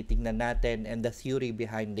signals na titignan natin, and the theory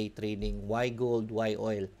behind day trading. Why gold? Why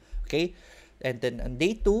oil? Okay? And then, on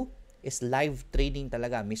day 2, is live trading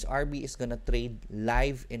talaga. Miss RB is gonna trade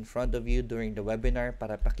live in front of you during the webinar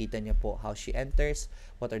para pakita niya po how she enters,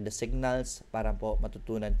 what are the signals, para po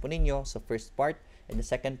matutunan po ninyo sa first part. And the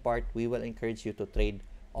second part, we will encourage you to trade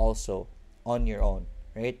also on your own,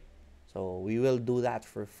 right? So, we will do that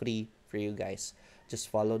for free for you guys. Just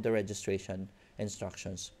follow the registration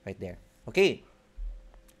instructions right there. Okay.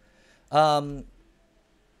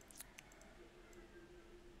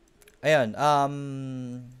 Ayan.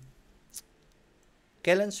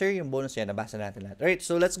 Kailan sir yung bonus yan? Nabasa natin lahat. Alright,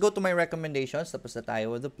 so let's go to my recommendations. Tapos na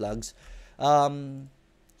tayo with the plugs.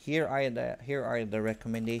 Here are the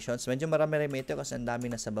recommendations. Medyo marami-rami ito kasi ang dami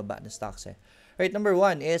na sa baba na stocks eh. Alright, number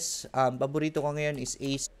 1 is, paborito ko ngayon is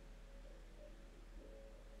ACE.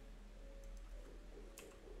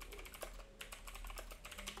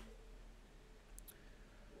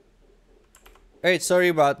 Alright, sorry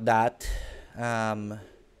about that.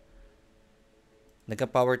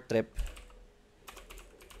 Nagka-power trip.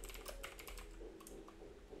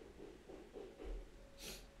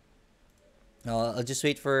 I'll just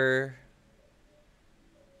wait for...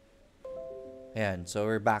 Ayan, so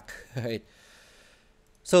we're back. Alright.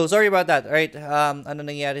 So, sorry about that. Alright, ano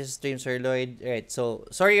nangyari sa stream, Sir Lloyd? Alright, so,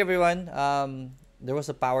 sorry everyone. There was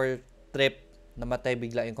a power trip. Namatay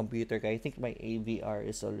bigla yung computer ko. I think my AVR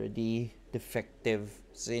is already defective.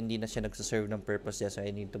 So, hindi na siya nagsaserve ng purpose niya. So,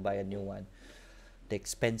 I need to buy a new one. The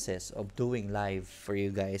expenses of doing live for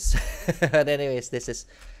you guys. But anyways, this is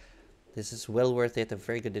well worth it. A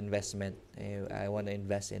very good investment. I want to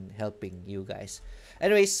invest in helping you guys.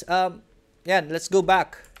 Anyways, yan, let's go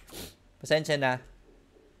back. Pasensya na.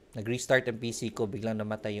 Nag-restart ang PC ko. Biglang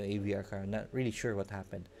namatay yung AVR card. Not really sure what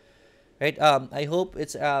happened. Right, I hope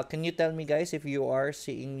it's... can you tell me, guys, if you are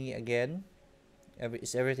seeing me again?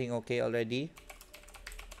 Is everything okay already?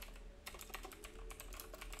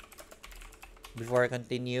 Before I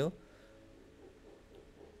continue.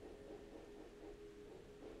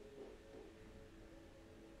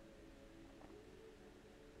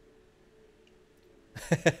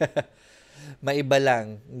 Maiba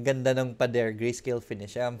lang. Ang ganda ng pader. Grayscale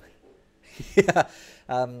finish. Yeah.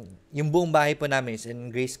 Yung buong bahay po namin is in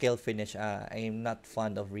grayscale finish. I'm not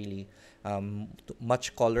fond of really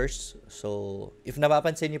much colors. So, if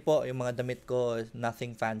napapansin niyo po, yung mga damit ko,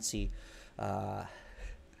 nothing fancy. A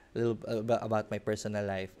little about my personal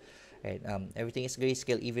life. Right? Everything is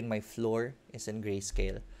grayscale. Even my floor is in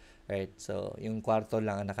grayscale. Right? So, yung kwarto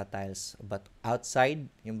lang ang naka-tiles. But outside,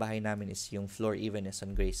 yung bahay namin is yung floor even is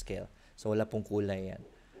on grayscale. So, wala pong kulay yan.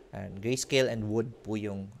 And grayscale and wood po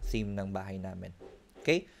yung theme ng bahay namin.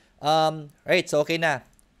 Okay? Right, so okay na.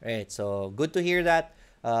 Right, so good to hear that.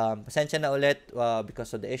 Pasensya na ulit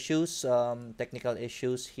because of the issues, technical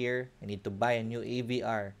issues here. I need to buy a new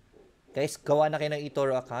AVR. Guys, gawa na kayo ng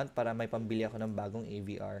eToro account para may pambili ako ng bagong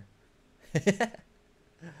AVR.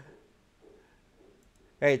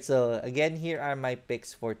 Right, so again, here are my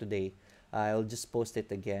picks for today. I'll just post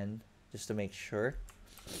it again just to make sure.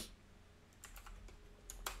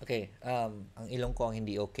 Okay, ang ilong ko ang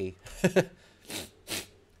hindi okay.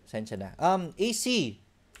 Sensya na. AC.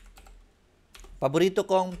 Paborito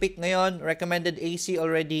kong pick ngayon. Recommended AC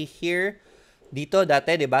already here. Dito,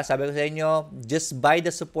 dati, di ba? Sabi ko sa inyo, just buy the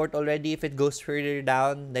support already. If it goes further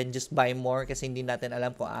down, then just buy more kasi hindi natin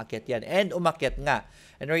alam kung aakyat yan. And umakyat nga.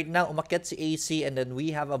 And right now, umakyat si AC and then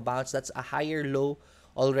we have a bounce. That's a higher low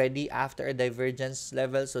already after a divergence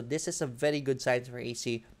level. So this is a very good sign for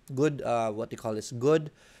AC. Good, good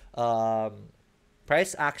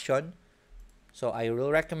price action. So I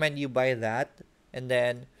will recommend you buy that. And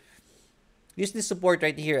then, use this support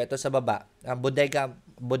right here. Ito sa baba.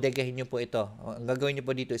 Bodegahin nyo po ito. Ang gagawin nyo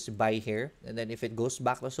po dito is buy here. And then if it goes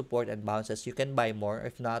back to support and bounces, you can buy more.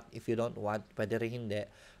 If not, if you don't want, pwede rin hindi.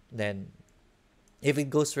 Then, if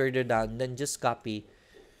it goes further down, then just copy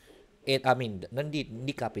it. I mean,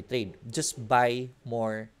 hindi copy trade. Just buy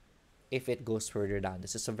more if it goes further down.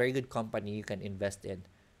 This is a very good company you can invest in.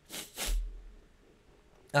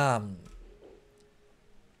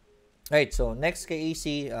 Right, so next kay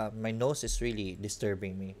AC, my nose is really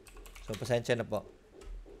disturbing me. So, pasensya na po.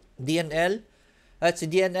 DNL. Si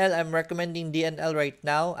DNL, I'm recommending DNL right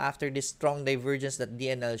now after this strong divergence that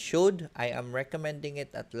DNL showed. I am recommending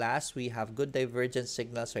it at last. We have good divergence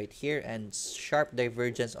signals right here and sharp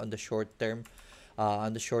divergence on the short term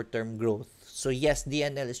growth. So yes,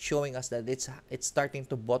 DNL is showing us that it's starting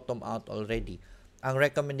to bottom out already. Ang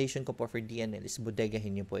recommendation ko po for DNL is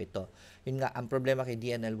bodegahin niyo po ito. Yun nga, ang problema kay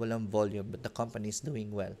DNL, walang volume, but the company is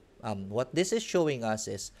doing well. What this is showing us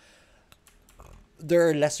is there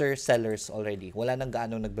are lesser sellers already. Wala nang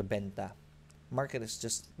gaano nagbebenta. Market is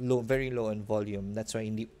just low, very low in volume. That's why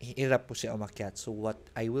hindi hirap po siya umakyat. So what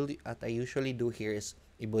I usually do here is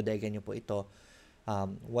ibodega niyo po ito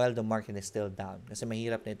while the market is still down. Kasi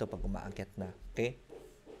mahirap na ito pag umaakyat na. Okay?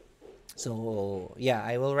 So, yeah,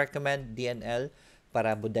 I will recommend DNL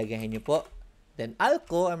para bodegahin niyo po. Then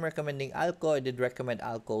ALCO, I'm recommending ALCO. I did recommend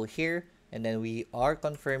ALCO here. And then we are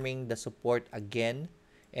confirming the support again.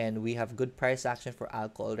 And we have good price action for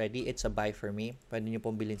ALCO already. It's a buy for me. Pwede nyo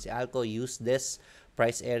pong bilhin si ALCO. Use this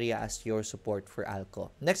price area as your support for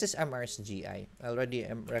ALCO. Next is MRSGI. I already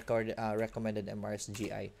recommended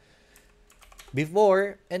MRSGI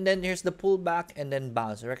before. And then here's the pullback and then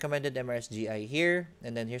bounce. I recommended MRSGI here.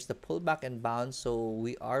 And then here's the pullback and bounce. So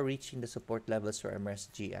we are reaching the support levels for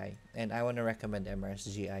MRSGI. And I want to recommend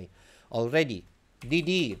MRSGI already.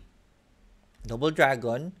 DD. Double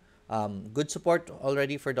Dragon. Good support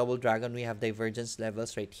already for Double Dragon. We have divergence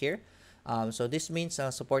levels right here. So this means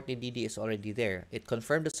support ni DD is already there. It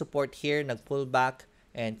confirmed the support here, nag-pull back,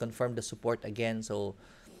 and confirmed the support again. So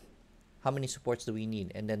how many supports do we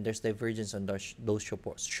need? And then there's divergence on those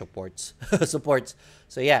supports.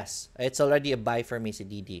 So yes, it's already a buy for me si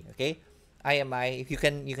DD. Okay, IMI, if you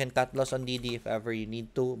can cut loss on DD if ever you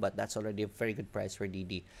need to, but that's already a very good price for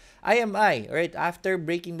DD. IMI, right, after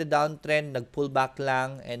breaking the downtrend, nag-pull back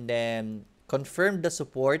lang and then confirmed the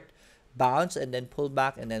support, bounce and then pull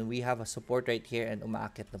back, and then we have a support right here and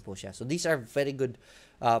umaakit na po siya. So these are very good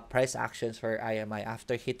price actions for IMI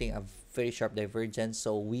after hitting a very sharp divergence.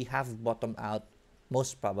 So we have bottomed out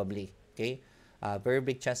most probably. Okay, very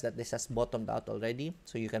big chance that this has bottomed out already.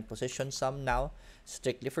 So you can position some now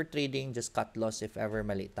strictly for trading. Just cut loss if ever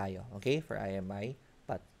mali tayo. Okay, for IMI.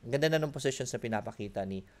 But ganda na ng positions na pinapakita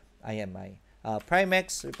ni IMI.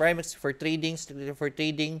 PRMX for trading, strictly for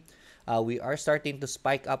trading. We are starting to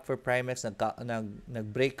spike up for PRMX.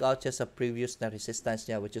 Nag-breakout siya sa previous na resistance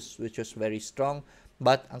niya, which was very strong.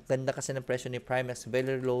 But ang ganda kasi ng presyo ni PRMX,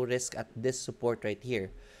 very low risk at this support right here.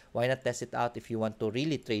 Why not test it out if you want to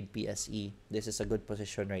really trade PSE? This is a good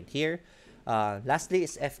position right here. Lastly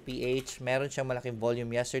is FPH. Meron siyang malaking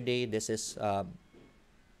volume yesterday. This is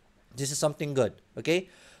something good. Okay?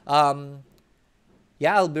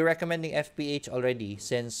 Yeah, I'll be recommending FPH already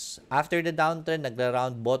since after the downtrend,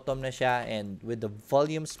 nagla-round bottom na siya, and with the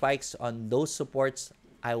volume spikes on those supports,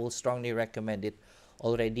 I will strongly recommend it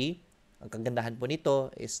already. Ang kagandahan po nito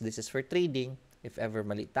is this is for trading. If ever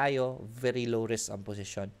mali tayo, very low risk ang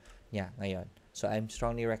position niya ngayon. So I'm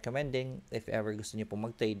strongly recommending if ever gusto niyo po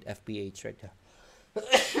mag-trade FPH right now.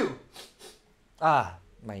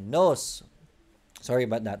 My nose. Sorry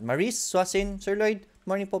about that. Maris Swasin, Sir Lloyd,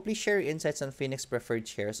 morning po. Please share your insights on Phoenix preferred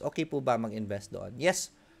shares. Okay po ba mag-invest doon?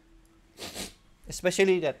 Yes.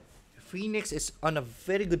 Especially that Phoenix is on a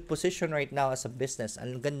very good position right now as a business.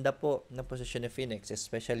 Ang ganda po ng position ni Phoenix,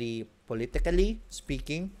 especially politically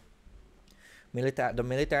speaking. The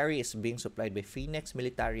military is being supplied by Phoenix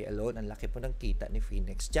Military alone. Ang laki po ng kita ni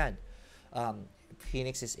Phoenix dyan.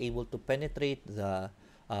 Phoenix is able to penetrate the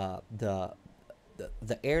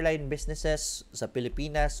airline businesses sa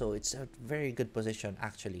Pilipinas, so it's a very good position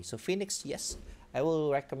actually. So Phoenix, yes, I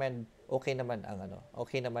will recommend. Okay naman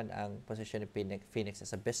ang position ni Phoenix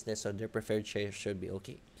as a business, so their preferred share should be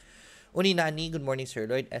okay. Uninani, good morning Sir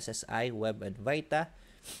Lloyd. SSI, Web and Vita.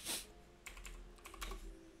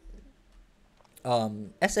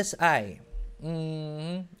 SSI,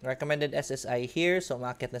 recommended SSI here, so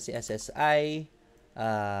umakit na si SSI.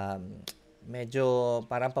 Medyo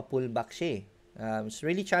parang pa-pullback siya. It's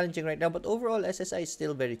really challenging right now, but overall SSI is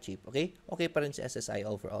still very cheap. Okay pa rin si SSI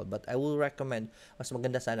overall, but I will recommend, mas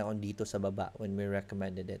maganda sana kung dito sa baba when we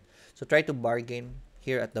recommended it. So try to bargain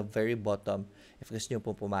here at the very bottom if gusto nyo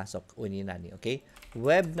po pumasok uninani. Okay,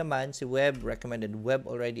 Web naman, si Web, recommended Web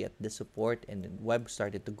already at the support, and then Web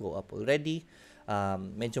started to go up already.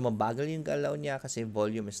 Medyo mabagal yung galaw niya kasi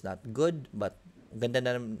volume is not good, but ganda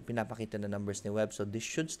na pinapakita na numbers ni Web, so this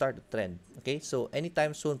should start a trend. Okay, so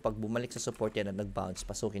anytime soon pag bumalik sa support yan at nag-bounce,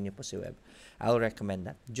 pasukin niyo po si Web. I will recommend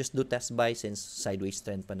that. Just do test buy since sideways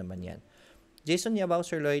trend pa naman yan. Jason Yabaw,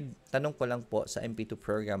 Sir Lloyd, tanong ko lang po sa MP2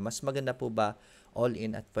 program, mas maganda po ba all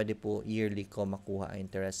in at pwede po yearly ko makuha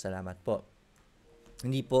ang interest? Salamat po.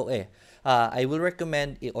 Hindi po I will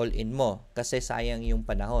recommend i-all in mo kasi sayang yung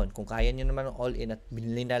panahon. Kung kaya nyo naman all in at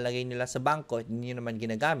nilalagay nila sa bangko at hindi nyo naman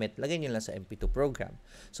ginagamit, lagay nyo lang sa MP2 program.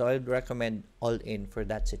 So I would recommend all in for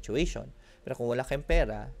that situation. Pero kung wala kayong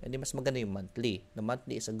pera, hindi mas maganda yung monthly. The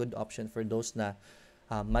monthly is a good option for those na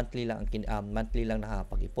monthly lang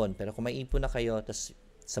nakakapag-ipon. Pero kung may ipon na kayo tas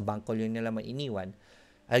sa bangko yun nila mainiwan,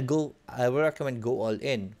 I will recommend go all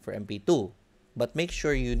in for MP2. But make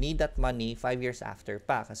sure you need that money 5 years after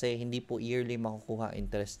pa kasi hindi po yearly makukuha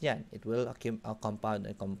interest niyan. It will compound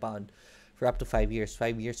and compound for up to 5 years.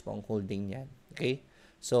 5 years po ang holding niyan. Okay?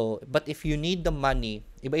 So, but if you need the money,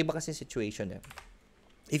 iba-iba kasi situation eh.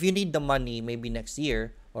 If you need the money maybe next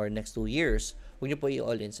year or next 2 years, huwag niyo po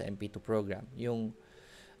i-all in sa MP2 program. Yung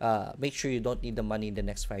make sure you don't need the money in the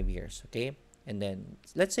next 5 years. Okay? And then,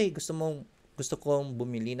 let's say gusto kong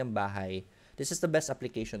bumili ng bahay. This is the best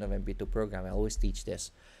application of MP2 program. I always teach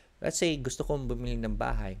this. Let's say, gusto kong bumili ng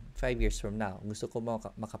bahay 5 years from now. Gusto ko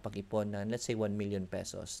makapag-ipon ng, let's say, 1 million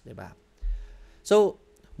pesos. Diba? So,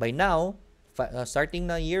 by now, starting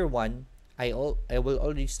na year 1, I will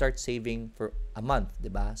already start saving for a month.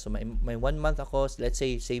 Diba? So, may 1 month ako. Let's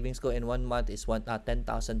say, savings ko in 1 month is 10,000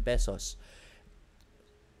 pesos.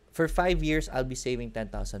 For 5 years, I'll be saving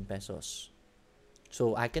 10,000 pesos.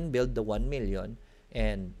 So, I can build the 1 million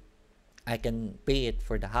and I can pay it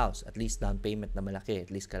for the house. At least down payment na malaki.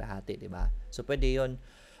 At least kalahati, di ba? So, pwede yun.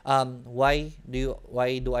 Why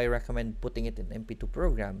do I recommend putting it in MP2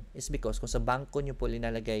 program? Is because kung sa bangko nyo po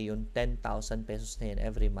linalagay yung 10,000 pesos na yan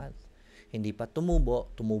every month, hindi pa tumubo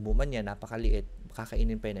man yan, napakaliit,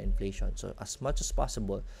 kakainin pa yun ng inflation. So, as much as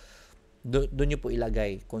possible, doon nyo po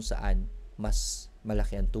ilagay kung saan mas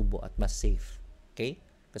malaki ang tubo at mas safe. Okay?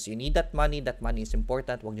 Because you need that money is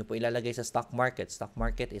important. Huwag nyo po ilalagay sa stock market. Stock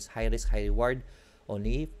market is high risk, high reward.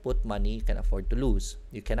 Only put money you can afford to lose.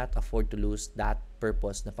 You cannot afford to lose that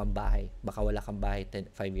purpose na pambahay. Baka wala kang bahay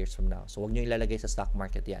 5 years from now. So, huwag nyo ilalagay sa stock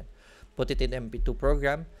market yan. Put it in MP2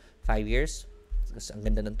 program, 5 years. Kasi ang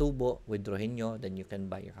ganda ng tubo, withdrawin nyo, then you can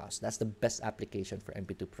buy your house. That's the best application for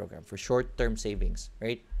MP2 program. For short-term savings,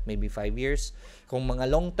 right? Maybe 5 years. Kung mga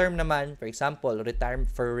long-term naman, for example,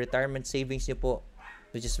 for retirement savings nyo po,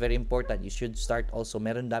 which is very important. You should start also,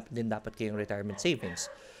 meron din dapat kayong retirement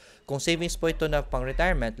savings. Kung savings po ito na pang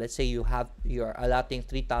retirement, let's say you are allotting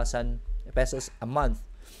 3,000 pesos a month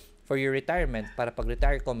for your retirement, para pag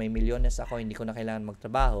retire ko, may milyones ako, hindi ko na kailangan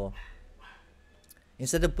magtrabaho.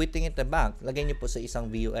 Instead of putting it in the bank, lagay niyo po sa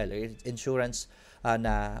isang VUL, or insurance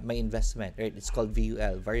na may investment. Right? It's called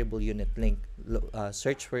VUL, Variable Unit Link.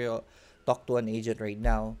 Search for your talk to an agent right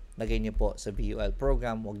now. Lagay niyo po sa VUL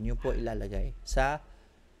program. Huwag niyo po ilalagay sa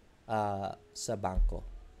bangko,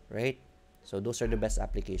 right? So those are the best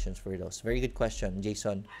applications for those. Very good question,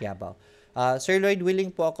 Jason Yabaw. Sir Lloyd, willing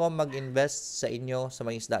po ako mag-invest sa inyo sa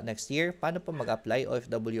mga isda next year. Paano po mag-apply?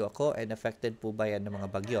 OFW ako and affected po ba yan ng mga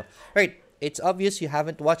bagyo? Right, it's obvious you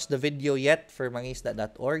haven't watched the video yet for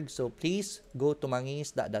mangingisda.org, so please go to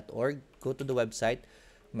mangingisda.org, go to the website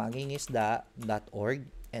mangingisda.org,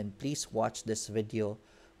 and please watch this video.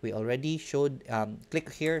 We already showed, click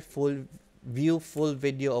here, view full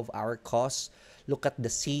video of our costs. Look at the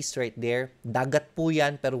seas right there. Dagat po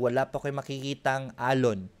yan, pero wala pa kayo makikitang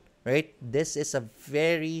alon. Right? This is a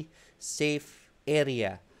very safe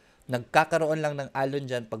area. Nagkakaroon lang ng alon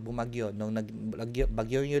dyan pag bumagyo. Nung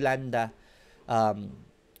bagyo Yolanda,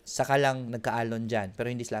 saka lang nagka-alon dyan,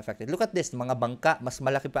 pero hindi sila affected. Look at this, mga bangka, mas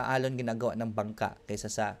malaki pa ang alon ginagawa ng bangka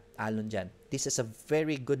kaysa sa alon dyan. This is a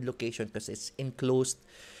very good location because it's enclosed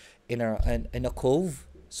in a cove.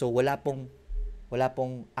 So wala pong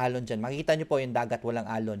alon dyan. Makikita nyo po yung dagat, walang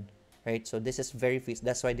alon. Right? So this is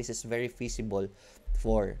that's why this is very feasible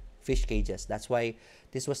for fish cages. That's why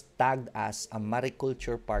this was tagged as a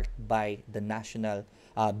mariculture park by the National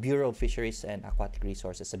Bureau of Fisheries and Aquatic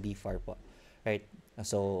Resources, sa BFAR po. Right?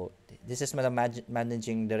 So this is my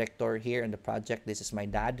managing director here in the project. This is my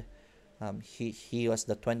dad. He was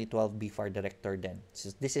the 2012 BFAR director then. So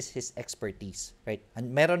this is his expertise, right? And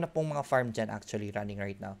meron na pong mga farm dyan actually running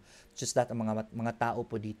right now. Just that ang mga tao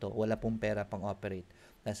po dito, wala pong pera pang operate.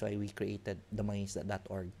 That's why we created the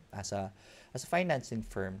mangisda.org as a financing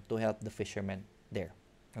firm to help the fishermen there.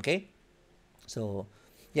 Okay? So,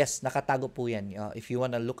 yes, nakatago po yan. If you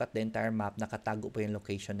wanna look at the entire map, nakatago po yung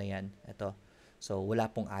location na yan. Ito. So,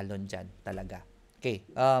 wala pong alon dyan talaga. Okay.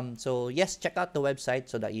 So, yes, check out the website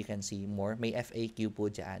so that you can see more. May FAQ po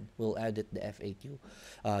dyan. We'll edit the FAQ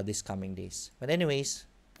this coming days. But anyways,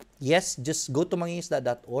 yes, just go to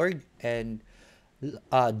mangisda.org and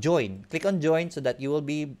join. Click on join so that you will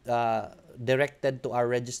be directed to our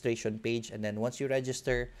registration page, and then once you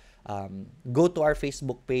register, go to our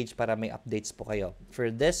Facebook page para may updates po kayo. For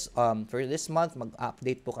this month,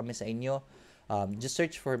 mag-update po kami sa inyo. Just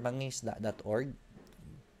search for mangisda.org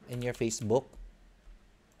in your Facebook.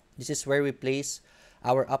 This is where we place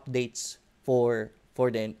our updates for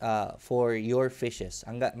your fishes.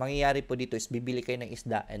 Ang mangyayari po dito is bibili kayo ng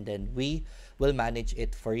isda and then we will manage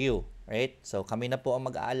it for you, right? So kami na po ang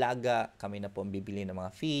mag-aalaga, kami na po ang bibili ng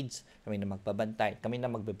mga feeds, kami na magpabantay, kami na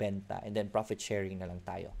magbebenta, and then profit sharing na lang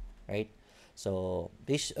tayo, right? So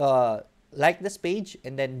please like this page,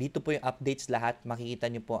 and then dito po yung updates lahat,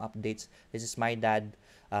 makikita niyo po ang updates. This is my dad.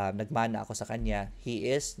 Nagmana ako sa kanya.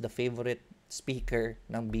 He is the favorite speaker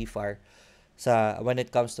ng BFAR when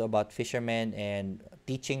it comes to about fishermen and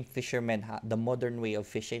teaching fishermen the modern way of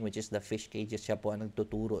fishing, which is the fish cages. Siya po ang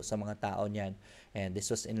nagtuturo sa mga tao niyan. And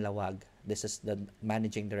this was in Lawag. This is the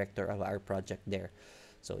managing director of our project there.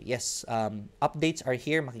 So yes, updates are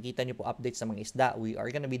here. Makikita niyo po updates sa mga isda. We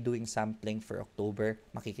are gonna be doing sampling for October.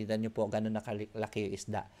 Makikita niyo po gano'n nakalaki yung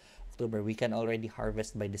isda. October, we can already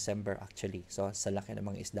harvest by December actually. So sa laki ng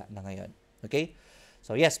mga isda na ngayon. Okay?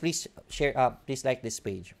 So yes, please share, please like this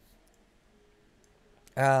page.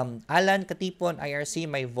 Alan Katipon, IRC,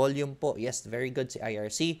 may volume po. Yes, very good si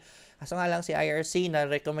IRC. Kaso nga lang si IRC,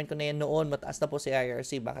 na-recommend ko na yan noon, mataas na po si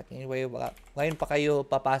IRC. Bakit ngayon pa kayo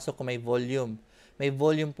papasok kung may volume? May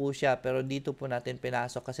volume po siya, pero dito po natin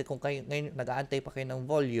pinasok. Kasi kung kayo, ngayon nag-aantay pa kayo ng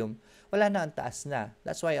volume, wala na, ang taas na.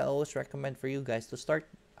 That's why I always recommend for you guys to start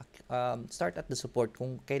at the support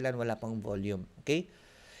kung kailan wala pang volume. Okay?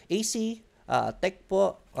 AC, tech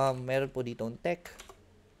po, meron po dito ang tech.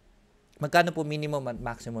 Magkano po minimum at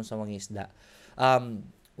maximum sa mga isda?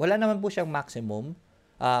 Wala naman po siyang maximum.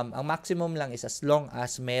 Ang maximum lang is as long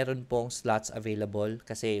as meron pong slots available,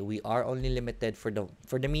 kasi we are only limited for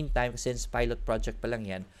the meantime, since pilot project pa lang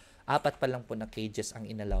yan, 4 pa lang po na cages ang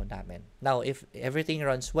inalaw namin. Now, if everything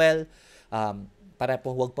runs well, para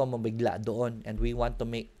po huwag po mabigla doon, and we want to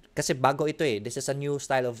make, kasi bago ito this is a new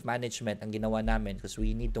style of management ang ginawa namin because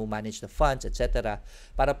we need to manage the funds, etc.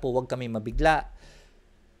 Para po huwag kami mabigla.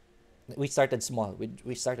 We started small.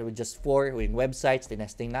 We started with just 4 with websites,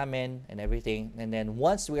 tinesting namin and everything. And then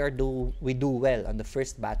once we do well on the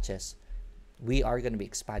first batches, we are going to be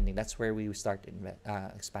expanding. That's where we start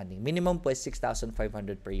expanding. Minimum po is 6,500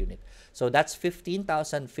 per unit. So that's 15,000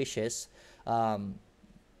 fishes. Let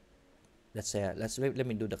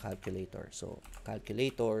me do the calculator. So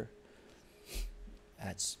calculator.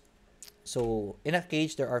 So in a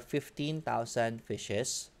cage there are 15,000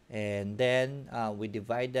 fishes. And then we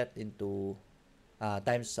divide that into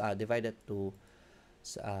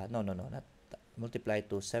multiply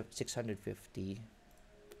to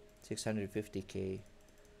 650k.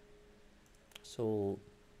 So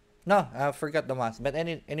no, I forgot the math, but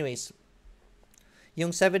anyways,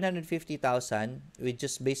 yung 750,000, we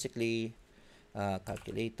just basically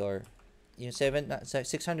calculator, yung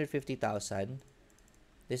 650,000,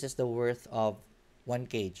 this is the worth of 1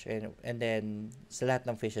 cage, and then sa lahat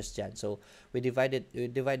ng fishes dyan. So we divided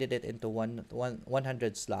it into 100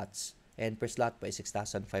 slots, and per slot po is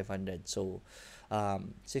 6,500. So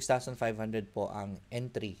 6,500 po ang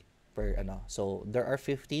entry per So there are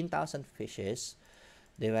 15,000 fishes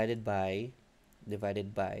divided by 100.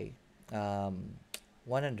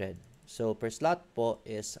 So per slot po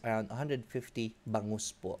is around 150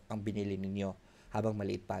 bangus po ang binili ninyo habang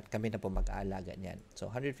maliit pa. Kami na po mag-aalaga niyan.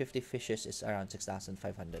 So 150 fishes is around 6,500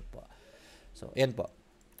 po. So, ayan po.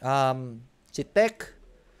 Si Tech,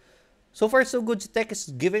 so far so good. Si Tech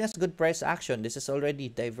is giving us good price action. This is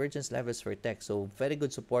already divergence levels for Tech. So, very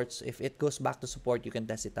good supports. If it goes back to support, you can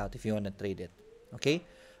test it out if you want to trade it. Okay?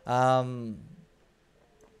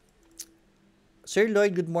 Sir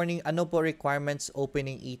Lloyd, good morning. Ano po requirements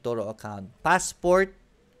opening eToro account? Passport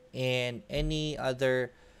and any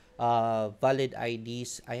other valid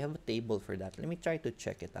IDs. I have a table for that. Let me try to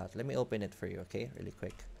check it out. Let me open it for you, okay? Really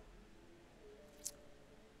quick.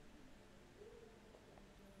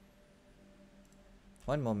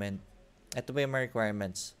 One moment. Ito ba yung mga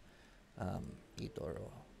requirements? eToro.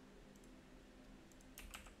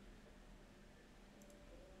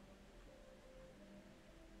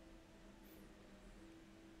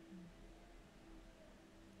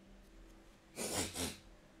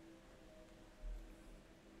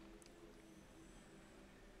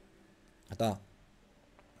 Ito.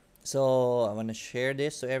 So, I want to share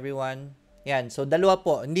this to everyone. Yan. So, dalawa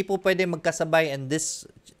po. Hindi po pwede magkasabay in this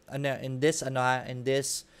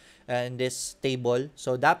table.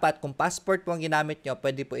 So, dapat kung passport po ang ginamit nyo,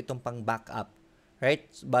 pwede po itong pang backup. Right?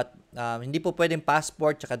 But, hindi po pwedeng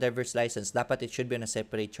passport tsaka driver's license. Dapat it should be on a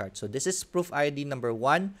separate chart. So, this is proof ID number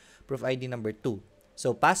 1, proof ID number 2.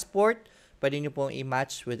 So, passport, pwede nyo pong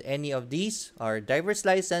i-match with any of these. Or driver's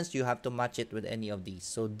license, you have to match it with any of these.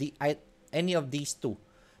 So, any of these two.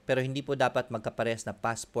 Pero hindi po dapat magkaparehas na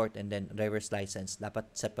passport and then driver's license. Dapat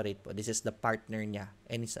separate po. This is the partner niya.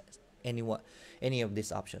 Any of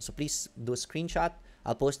these options. So please do a screenshot.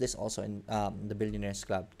 I'll post this also in the Billionaires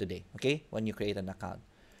Club today. Okay? When you create an account.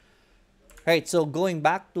 Alright, so going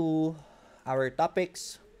back to our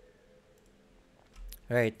topics.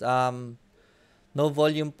 Alright, no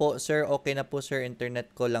volume po, sir. Okay na po, sir.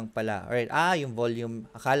 Internet ko lang pala. Alright, yung volume.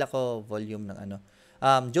 Akala ko volume ng ano.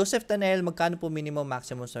 Joseph Tanel, magkano po minimum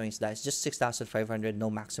maximum sa isda? It's just 6,500, no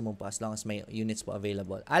maximum po as long as may units po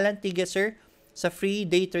available. Alan Tiga, sir, sa free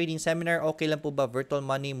day trading seminar, okay lang po ba virtual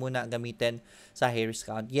money muna gamitin sa high risk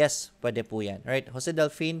account? Yes, pwede po yan. Alright, Jose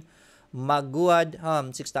Delfin, Maguad,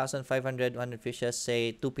 6,500, 100 fishes,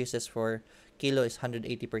 say 2 pieces for kilo is 180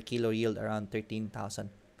 per kilo, yield around 13,500.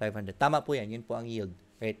 Tama po yan, yun po ang yield,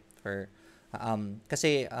 right? For,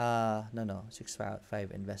 kasi,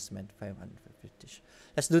 6,500 investment, 550.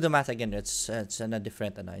 Let's do the math again. It's on a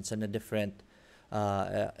different,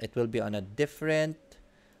 it will be on a different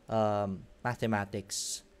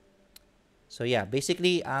mathematics. So yeah,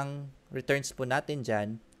 basically ang returns po natin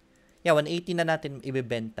dyan, 180 na natin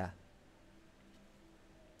ibebenta.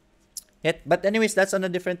 But anyways, that's on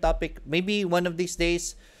a different topic. Maybe one of these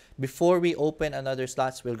days, before we open another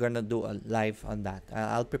slots, we're gonna do a live on that.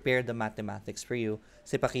 I'll prepare the mathematics for you.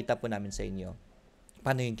 Kasi pakita po namin sa inyo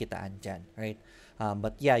paano yung kitaan dyan, right?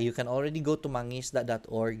 But yeah, you can already go to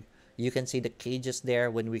mangisda.org. You can see the cages there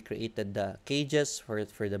when we created the cages for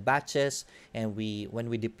the batches. And when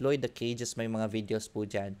we deployed the cages, may mga videos po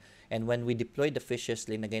dyan. And when we deployed the fishes,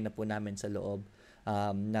 linagay na po namin sa loob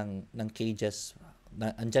ng cages.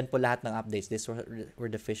 Andyan po lahat ng updates. These were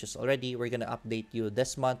the fishes already. We're gonna update you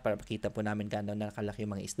this month para pakita po namin gaano na nakalaki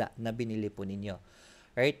yung mga isda na binili po ninyo.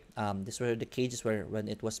 Right? These were the cages where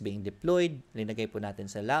when it was being deployed, linagay po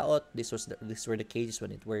natin sa laot. These were the cages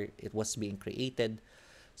when it was being created.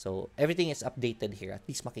 So, everything is updated here. At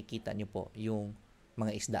least makikita nyo po yung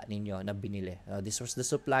mga isda ninyo na binili. This was the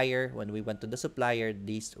supplier. When we went to the supplier,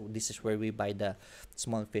 this is where we buy the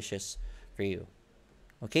small fishes for you.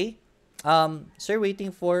 Okay? Sir,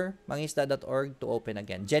 waiting for mangisda.org to open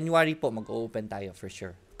again. January po, mag-open tayo for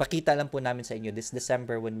sure. Pakita lang po namin sa inyo, this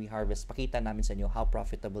December when we harvest, pakita namin sa inyo how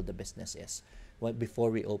profitable the business is before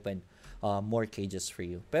we open more cages for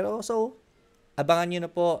you. Pero so, abangan nyo na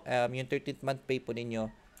po, yung 13th month pay po ninyo,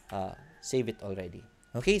 save it already.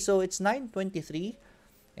 Okay, so it's 9:23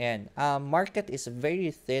 and market is very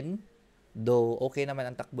thin, though okay naman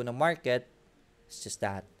ang takbo ng market, it's just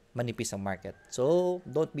that manipis ang market. So,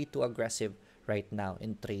 don't be too aggressive right now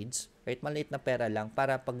in trades. Right? Maliit na pera lang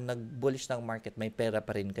para pag nag-bullish ng market, may pera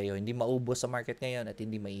pa rin kayo. Hindi maubos sa market ngayon at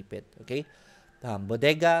hindi maipit. Okay?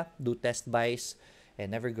 Bodega, do test buys,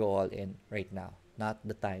 and never go all in right now. Not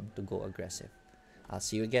the time to go aggressive. I'll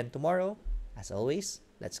see you again tomorrow. As always,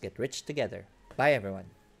 let's get rich together. Bye,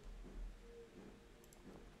 everyone.